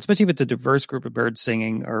of birds, especially if it's a diverse group of birds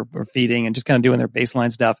singing or feeding and just kind of doing their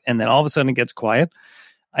baseline stuff, and then all of a sudden it gets quiet,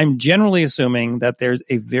 I'm generally assuming that there's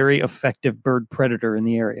a very effective bird predator in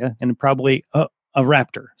the area, and probably a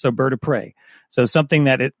raptor, so bird of prey. So something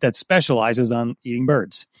that specializes on eating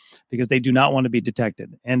birds, because they do not want to be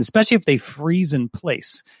detected. And especially if they freeze in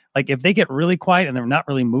place. Like if they get really quiet and they're not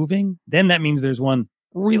really moving, then that means there's one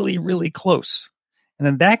really, really close. And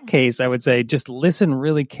in that case, I would say just listen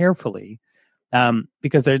really carefully,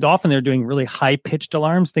 because they're doing really high-pitched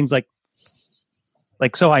alarms, things like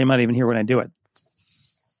so high you might even hear when I do it.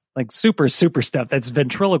 Like super, super stuff that's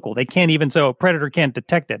ventriloquial. They can't even, so a predator can't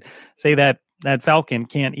detect it. Say that falcon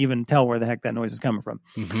can't even tell where the heck that noise is coming from.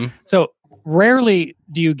 Mm-hmm. So rarely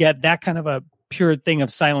do you get that kind of a pure thing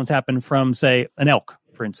of silence happen from, say, an elk,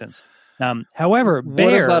 for instance. However,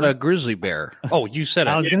 what about a grizzly bear? Oh, you said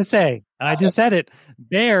it. I was going to say, I just said it.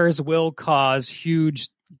 Bears will cause huge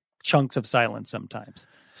chunks of silence sometimes.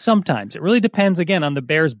 Sometimes. It really depends, again, on the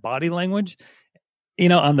bear's body language,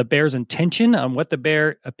 on the bear's intention, on what the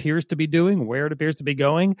bear appears to be doing, where it appears to be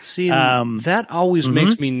going. See, that always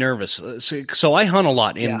makes me nervous. So I hunt a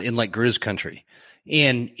lot in like grizz country.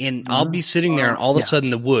 And I'll be sitting there, and all of a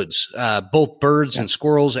sudden the woods, both birds and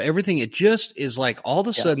squirrels, everything, it just is like all of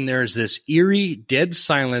a sudden there's this eerie, dead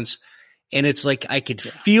silence, and it's like I could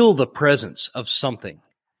feel the presence of something.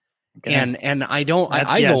 Okay. And I go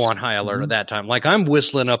on high alert at that time. Like I'm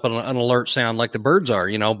whistling up an alert sound like the birds are,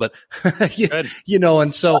 but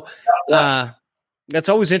and so that's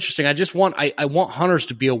always interesting. I want hunters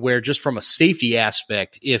to be aware, just from a safety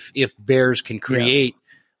aspect, if bears can create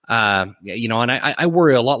and I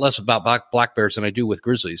worry a lot less about black bears than I do with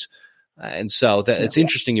grizzlies. And so it's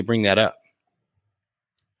interesting you bring that up.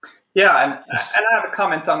 Yeah. And I have a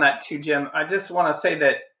comment on that too, Jim. I just want to say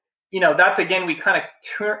that, that's, again, we kind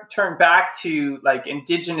of turn back to like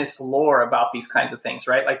indigenous lore about these kinds of things,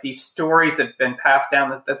 right? Like these stories that have been passed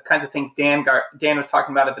down, the kinds of things Dan was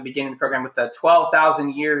talking about at the beginning of the program, with the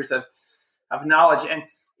 12,000 years of knowledge. And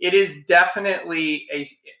it is definitely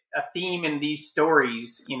a theme in these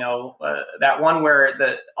stories, that one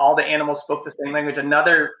where all the animals spoke the same language.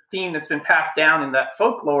 Another theme that's been passed down in that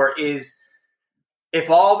folklore is, if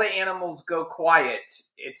all the animals go quiet,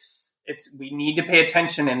 we need to pay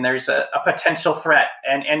attention, and there's a potential threat.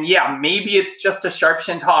 And yeah, maybe it's just a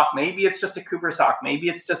sharp-shinned hawk, maybe it's just a Cooper's hawk, maybe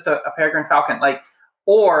it's just a peregrine falcon,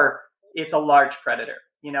 or it's a large predator,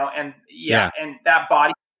 and and that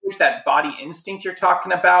body instinct you're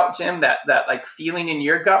talking about, Jim, that like feeling in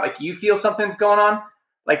your gut, like you feel something's going on,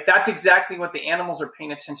 like that's exactly what the animals are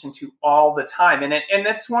paying attention to all the time. And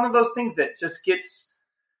that's one of those things that just gets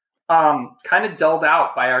kind of dulled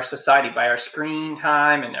out by our society, by our screen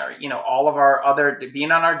time and our, all of our other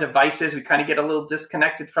being on our devices. We kind of get a little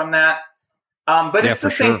disconnected from that. But it's the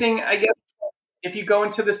same thing, I guess, if you go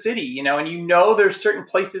into the city, and there's certain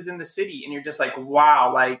places in the city and you're just like,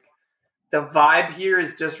 wow, like the vibe here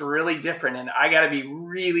is just really different. And I got to be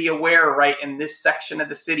really aware right in this section of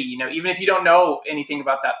the city, even if you don't know anything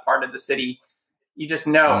about that part of the city, you just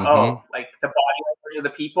know, like the body language of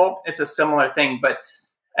the people, it's a similar thing. But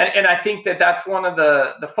And I think that's one of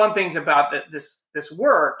the fun things about this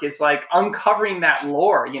work is like uncovering that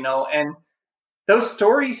lore, and those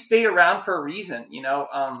stories stay around for a reason,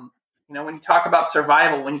 when you talk about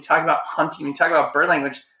survival, when you talk about hunting, when you talk about bird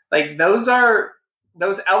language, like those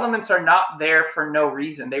elements are not there for no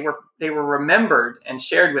reason. They were remembered and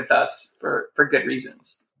shared with us for good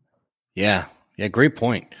reasons. Yeah. Yeah. Great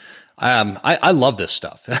point. I love this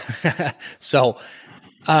stuff. So,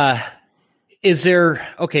 is there,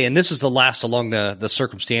 okay, and this is the last along the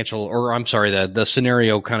circumstantial, or I'm sorry, the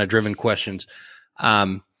scenario kind of driven questions.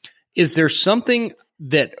 Is there something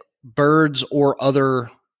that birds or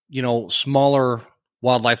other, smaller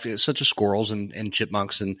wildlife, such as squirrels and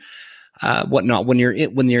chipmunks and whatnot, when you're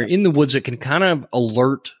in the woods, it can kind of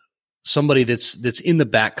alert somebody that's in the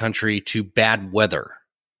backcountry to bad weather?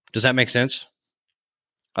 Does that make sense?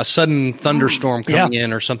 A sudden thunderstorm coming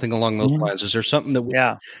in or something along those lines. Is there something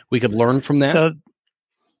that we could learn from that? So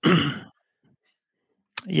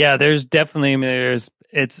Yeah, there's definitely,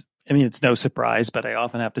 it's no surprise, but I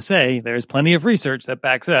often have to say there's plenty of research that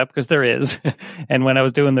backs it up, because there is. And when I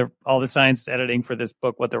was doing all the science editing for this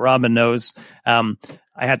book, What the Robin Knows,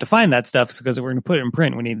 I had to find that stuff, because if we're going to put it in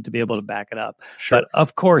print, we needed to be able to back it up. Sure. But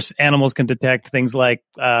of course, animals can detect things like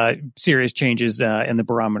serious changes in the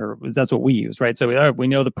barometer. That's what we use, right? So we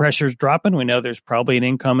know the pressure's dropping. We know there's probably an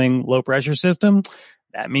incoming low pressure system.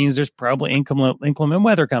 That means there's probably inclement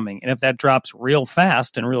weather coming. And if that drops real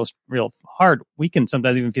fast and real hard, we can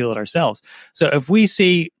sometimes even feel it ourselves. So if we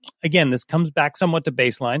see, again, this comes back somewhat to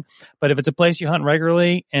baseline, but if it's a place you hunt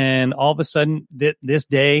regularly and all of a sudden this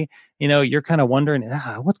day, you're kind of wondering,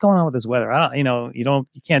 what's going on with this weather? You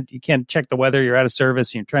can't check the weather. You're out of service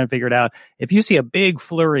and you're trying to figure it out. If you see a big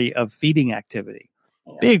flurry of feeding activity,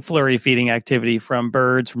 from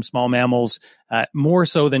birds, from small mammals, more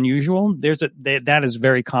so than usual. That is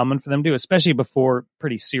very common for them to do, especially before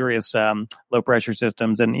pretty serious low pressure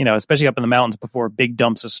systems, and especially up in the mountains before big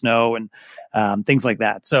dumps of snow and things like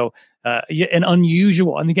that. So an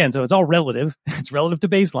unusual, and again, so it's all relative. It's relative to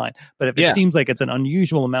baseline. But if it seems like it's an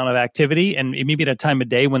unusual amount of activity, and maybe at a time of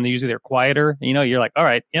day when they're quieter, you're like, all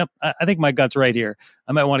right, yep, I think my gut's right here.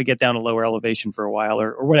 I might want to get down to lower elevation for a while,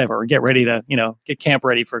 or whatever, or get ready to, get camp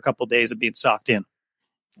ready for a couple of days of being socked in.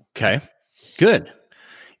 Okay, good.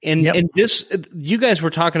 And this, you guys were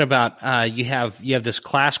talking about, you have this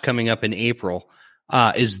class coming up in April.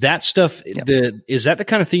 Is that stuff, is that the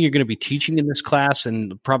kind of thing you're going to be teaching in this class,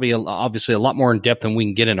 and probably obviously a lot more in depth than we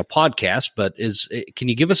can get in a podcast, but can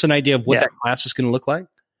you give us an idea of what that class is going to look like?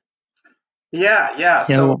 Yeah.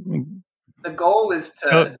 So the goal is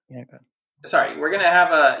to, we're going to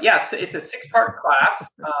have it's a 6-part class.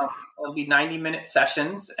 It'll be 90-minute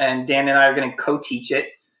sessions, and Dan and I are going to co-teach it.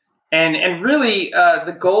 And really,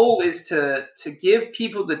 the goal is to give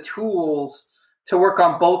people the tools to work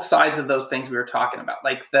on both sides of those things we were talking about,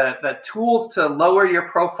 like the tools to lower your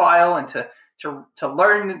profile and to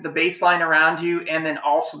learn the baseline around you, and then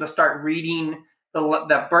also to start reading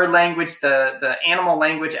the bird language, the animal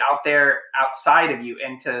language out there outside of you,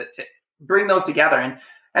 and to bring those together.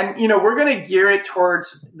 And we're going to gear it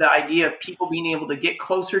towards the idea of people being able to get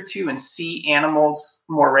closer to and see animals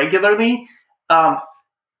more regularly.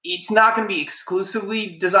 It's not going to be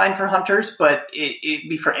exclusively designed for hunters, but it'd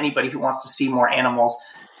be for anybody who wants to see more animals.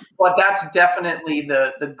 But that's definitely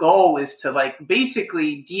the goal, is to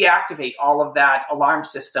basically deactivate all of that alarm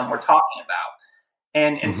system we're talking about,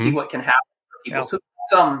 and see what can happen for people.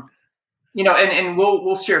 So and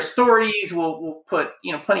we'll share stories. We'll put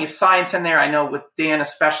plenty of science in there. I know with Dan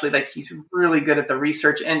especially, he's really good at the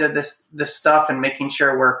research end of this stuff, and making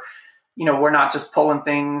sure we're not just pulling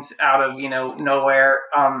things out of nowhere.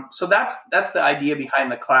 So that's the idea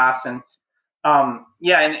behind the class, and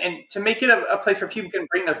to make it a place where people can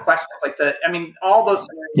bring their questions, all those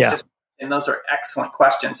scenarios, and those are excellent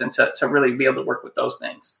questions, and to really be able to work with those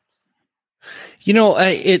things.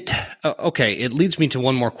 It leads me to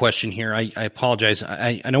one more question here. I apologize.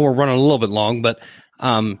 I know we're running a little bit long, but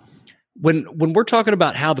when we're talking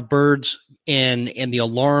about how the birds and the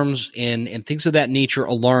alarms and things of that nature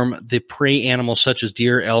alarm the prey animals such as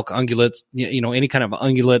deer, elk, ungulates, any kind of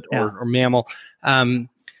ungulate or mammal,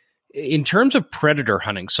 in terms of predator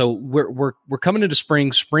hunting. So we're coming into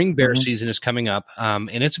spring bear season is coming up.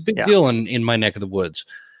 And it's a big deal in my neck of the woods.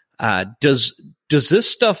 Does this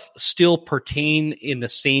stuff still pertain in the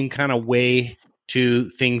same kind of way to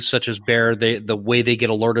things such as bear, the way they get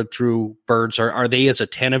alerted through birds? Are they as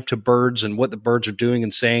attentive to birds and what the birds are doing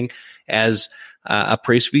and saying as a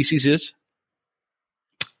prey species is?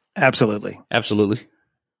 Absolutely.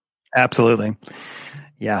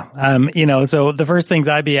 Yeah. So the first things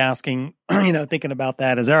I'd be asking, thinking about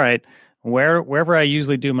that is, all right, wherever I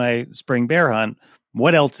usually do my spring bear hunt,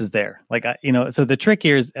 what else is there? So the trick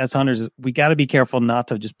here is, as hunters, we got to be careful not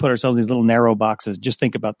to just put ourselves in these little narrow boxes. Just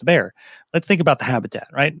think about the bear. Let's think about the habitat,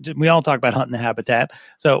 right? We all talk about hunting the habitat.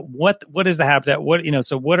 So what is the habitat?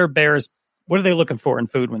 So what are bears? What are they looking for in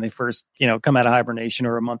food when they first, come out of hibernation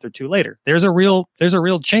or a month or two later? There's a real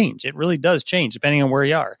change. It really does change depending on where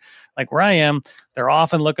you are. Like where I am, they're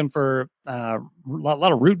often looking for a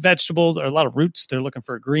lot of root vegetables or a lot of roots. They're looking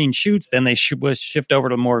for green shoots. Then they shift over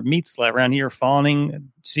to more meats. Like around here,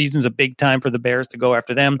 fawning season's a big time for the bears to go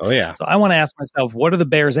after them. Oh yeah. So I want to ask myself, what are the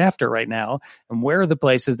bears after right now, and where are the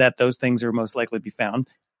places that those things are most likely to be found,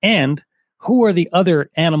 and who are the other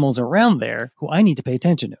animals around there who I need to pay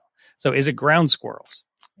attention to? So is it ground squirrels?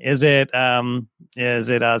 Is it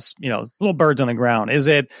little birds on the ground? Is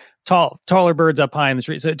it taller birds up high in the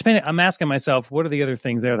street? So depending, I'm asking myself, what are the other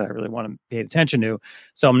things there that I really want to pay attention to?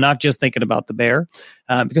 So I'm not just thinking about the bear,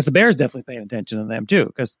 because the bear is definitely paying attention to them too.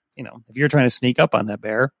 Because if you're trying to sneak up on that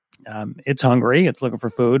bear, it's hungry, it's looking for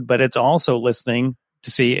food, but it's also listening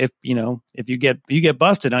to see if you get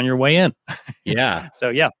busted on your way in. Yeah. So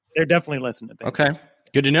yeah, they're definitely listening. Okay.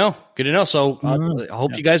 Good to know. So I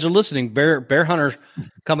hope you guys are listening. Bear Hunter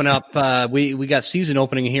coming up. We got season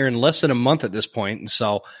opening here in less than a month at this point. And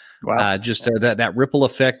so that ripple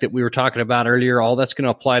effect that we were talking about earlier, all that's going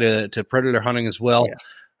to apply to predator hunting as well. Yeah.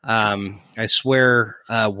 I swear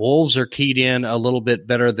wolves are keyed in a little bit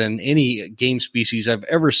better than any game species I've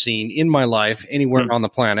ever seen in my life anywhere on the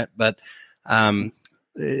planet. But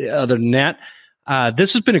other than that,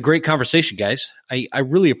 this has been a great conversation, guys. I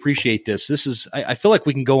really appreciate this. I feel like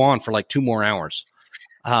we can go on for like 2 more hours.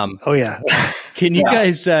 Can you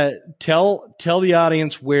guys tell the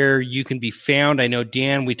audience where you can be found? I know,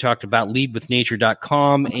 Dan, we talked about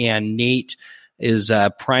leadwithnature.com, and Nate is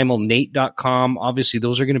primalnate.com. Obviously,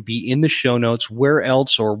 those are going to be in the show notes. Where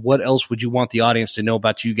else, or what else would you want the audience to know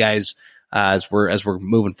about you guys as we're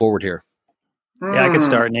moving forward here? Yeah, I could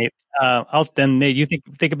start, Nate. Nate, you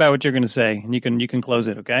think about what you're going to say, and you can close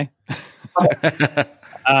it. Okay. You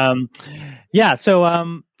can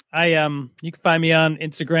find me on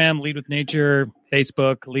Instagram, Lead with Nature,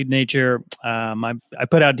 Facebook, Lead Nature. I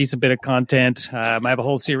put out a decent bit of content. I have a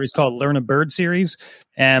whole series called Learn a Bird series,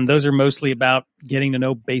 and those are mostly about getting to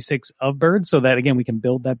know basics of birds, so that again we can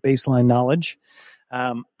build that baseline knowledge.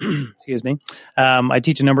 Excuse me. I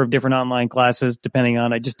teach a number of different online classes depending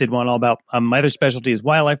on, I just did one all about, my other specialty is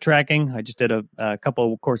wildlife tracking. I just did a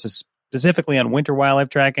couple of courses specifically on winter wildlife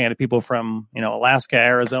tracking. I had people from, Alaska,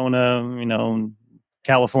 Arizona,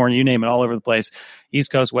 California, you name it, all over the place, East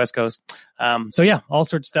Coast, West Coast. All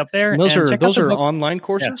sorts of stuff there. And those are online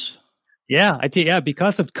courses. Yeah,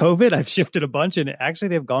 because of COVID, I've shifted a bunch, and actually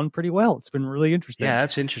they've gone pretty well. It's been really interesting. Yeah,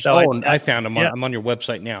 that's interesting. So I found them. I'm on your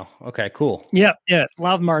website now. Okay, cool. Yeah. A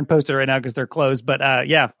lot of them aren't posted right now because they're closed. But I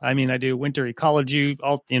do winter ecology.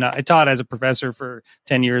 I taught as a professor for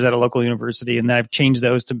 10 years at a local university, and then I've changed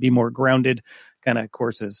those to be more grounded kind of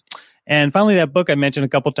courses. And finally, that book I mentioned a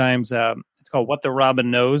couple times. It's called What the Robin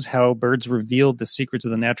Knows, How Birds Revealed the Secrets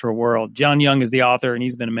of the Natural World. John Young is the author, and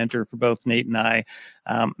he's been a mentor for both Nate and I.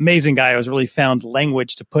 Amazing guy who's really found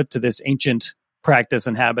language to put to this ancient practice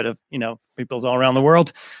and habit of, peoples all around the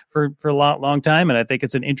world for a long time. And I think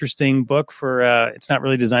it's an interesting book it's not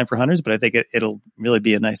really designed for hunters, but I think it'll really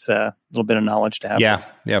be a nice little bit of knowledge to have.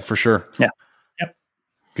 Yeah, for sure. Yeah. Yep.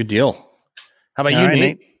 Good deal. How about you,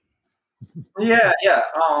 Nate? Yeah.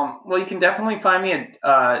 Well, you can definitely find me at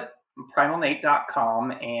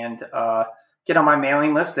primalnate.com and get on my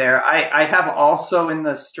mailing list there. I have also, in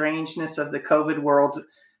the strangeness of the COVID world,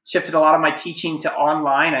 shifted a lot of my teaching to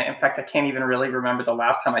online. In fact, I can't even really remember the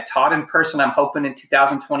last time I taught in person. I'm hoping in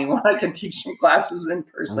 2021 I can teach some classes in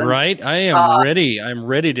person. Right. I am ready. I'm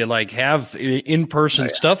ready to have in-person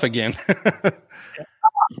stuff again.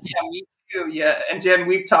 Yeah, me too. Yeah. And Jen,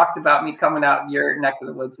 we've talked about me coming out in your neck of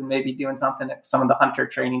the woods and maybe doing something at some of the hunter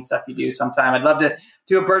training stuff you do sometime. I'd love to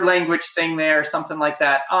do a bird language thing there or something like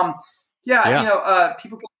that.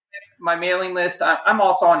 People can get my mailing list. I'm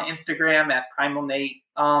also on Instagram at primalnate.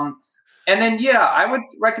 I would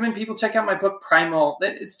recommend people check out my book Primal.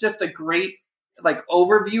 It's just a great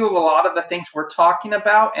overview of a lot of the things we're talking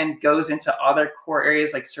about, and goes into other core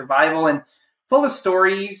areas like survival, and full of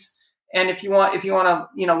stories. And if you want to,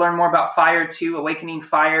 learn more about fire too, Awakening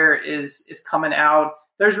Fire is coming out.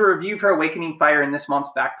 There's a review for Awakening Fire in this month's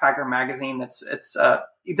Backpacker magazine.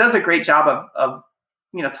 It does a great job of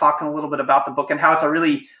talking a little bit about the book and how it's a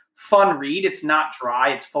really fun read. It's not dry.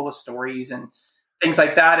 It's full of stories and things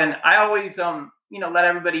like that. And I always, let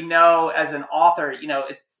everybody know as an author,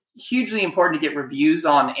 it's hugely important to get reviews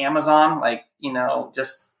on Amazon,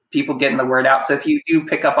 just people getting the word out. So if you do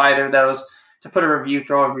pick up either of those, to put a review,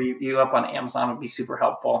 throw a review up on Amazon would be super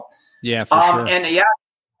helpful. Yeah, for sure. And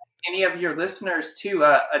any of your listeners too,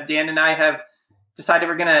 Dan and I have decided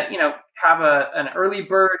we're going to, have an early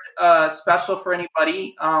bird special for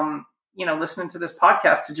anybody, listening to this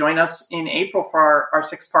podcast to join us in April for our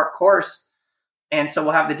 6-part course. And so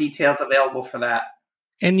we'll have the details available for that.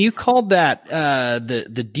 And you called that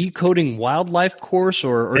the Decoding Wildlife course,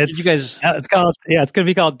 or did you guys? It's going to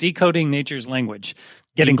be called Decoding Nature's Language.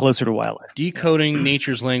 Getting closer to wildlife. Decoding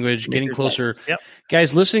Nature's Language, getting closer. Yep.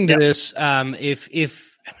 Guys, listening to this,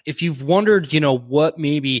 if you've wondered, what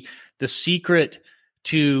maybe the secret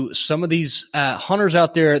to some of these hunters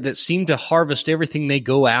out there that seem to harvest everything they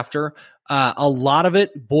go after. A lot of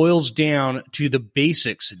it boils down to the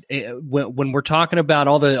basics. When we're talking about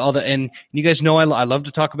all the, and you guys know I love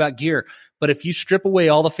to talk about gear, but if you strip away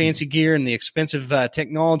all the fancy gear and the expensive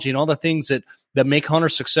technology and all the things that make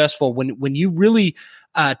hunters successful, when you really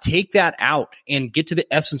take that out and get to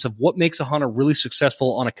the essence of what makes a hunter really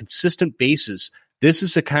successful on a consistent basis, this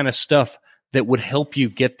is the kind of stuff that would help you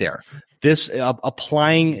get there. This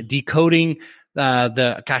applying, decoding,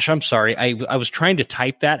 I'm sorry. I was trying to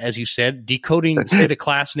type that as you said. Decoding, say the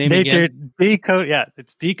class name again.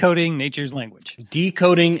 It's Decoding Nature's Language.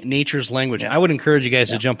 Decoding Nature's Language. Yeah. I would encourage you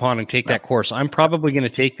guys to jump on and take that course. I'm probably going to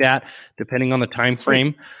take that depending on the time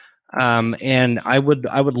frame. And I would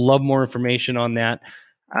love more information on that.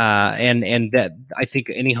 And that I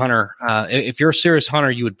think any hunter, if you're a serious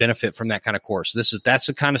hunter, you would benefit from that kind of course. That's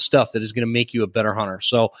the kind of stuff that is going to make you a better hunter.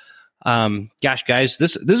 So, gosh, guys,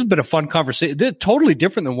 this has been a fun conversation. Totally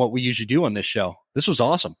different than what we usually do on this show. This was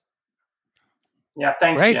awesome. Yeah.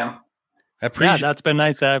 Thanks, Jim. I appreciate it. That's been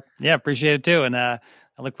nice. Appreciate it too. And,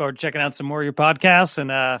 I look forward to checking out some more of your podcasts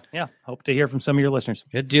and, hope to hear from some of your listeners.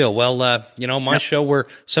 Good deal. Well, my show,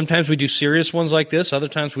 sometimes we do serious ones like this. Other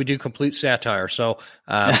times we do complete satire. So,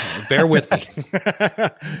 bear with me.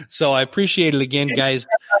 So I appreciate it again, guys.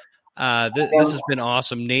 This has been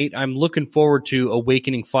awesome, Nate. I'm looking forward to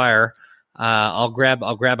Awakening Fire. I'll grab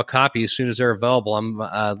a copy as soon as they're available.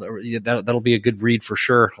 That'll be a good read for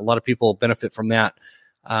sure. A lot of people will benefit from that.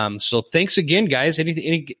 So thanks again, guys.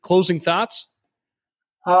 Any closing thoughts?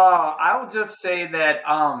 I would just say that,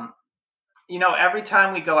 every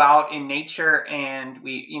time we go out in nature and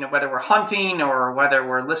we, whether we're hunting or whether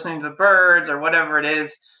we're listening to the birds or whatever it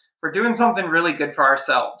is, we're doing something really good for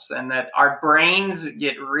ourselves, and that our brains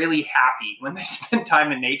get really happy when they spend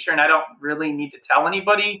time in nature. And I don't really need to tell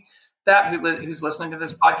anybody that who's listening to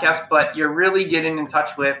this podcast, but you're really getting in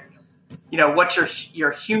touch with, what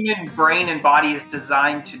your human brain and body is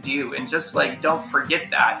designed to do. And just don't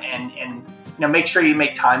forget that and make sure you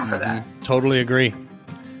make time for that. Totally agree.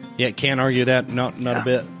 Yeah, can't argue that. Not a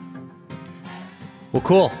bit. Well,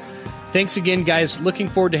 cool. Thanks again, guys. Looking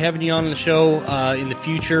forward to having you on the show in the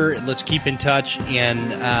future. Let's keep in touch,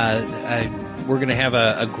 and we're going to have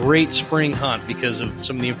a great spring hunt because of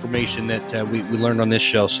some of the information that we learned on this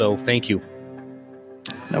show. So thank you.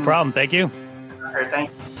 No problem. Thank you. All right, thank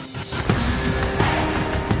you.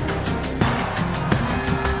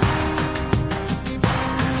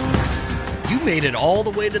 You made it all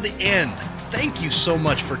the way to the end. Thank you so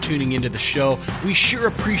much for tuning into the show. We sure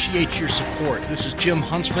appreciate your support. This is Jim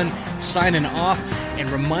Huntsman signing off and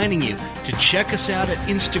reminding you to check us out at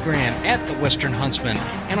Instagram at The Western Huntsman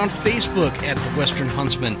and on Facebook at The Western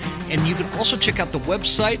Huntsman. And you can also check out the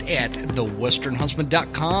website at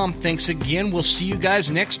thewesternhuntsman.com. Thanks again. We'll see you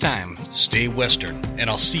guys next time. Stay Western, and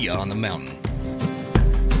I'll see you on the mountain.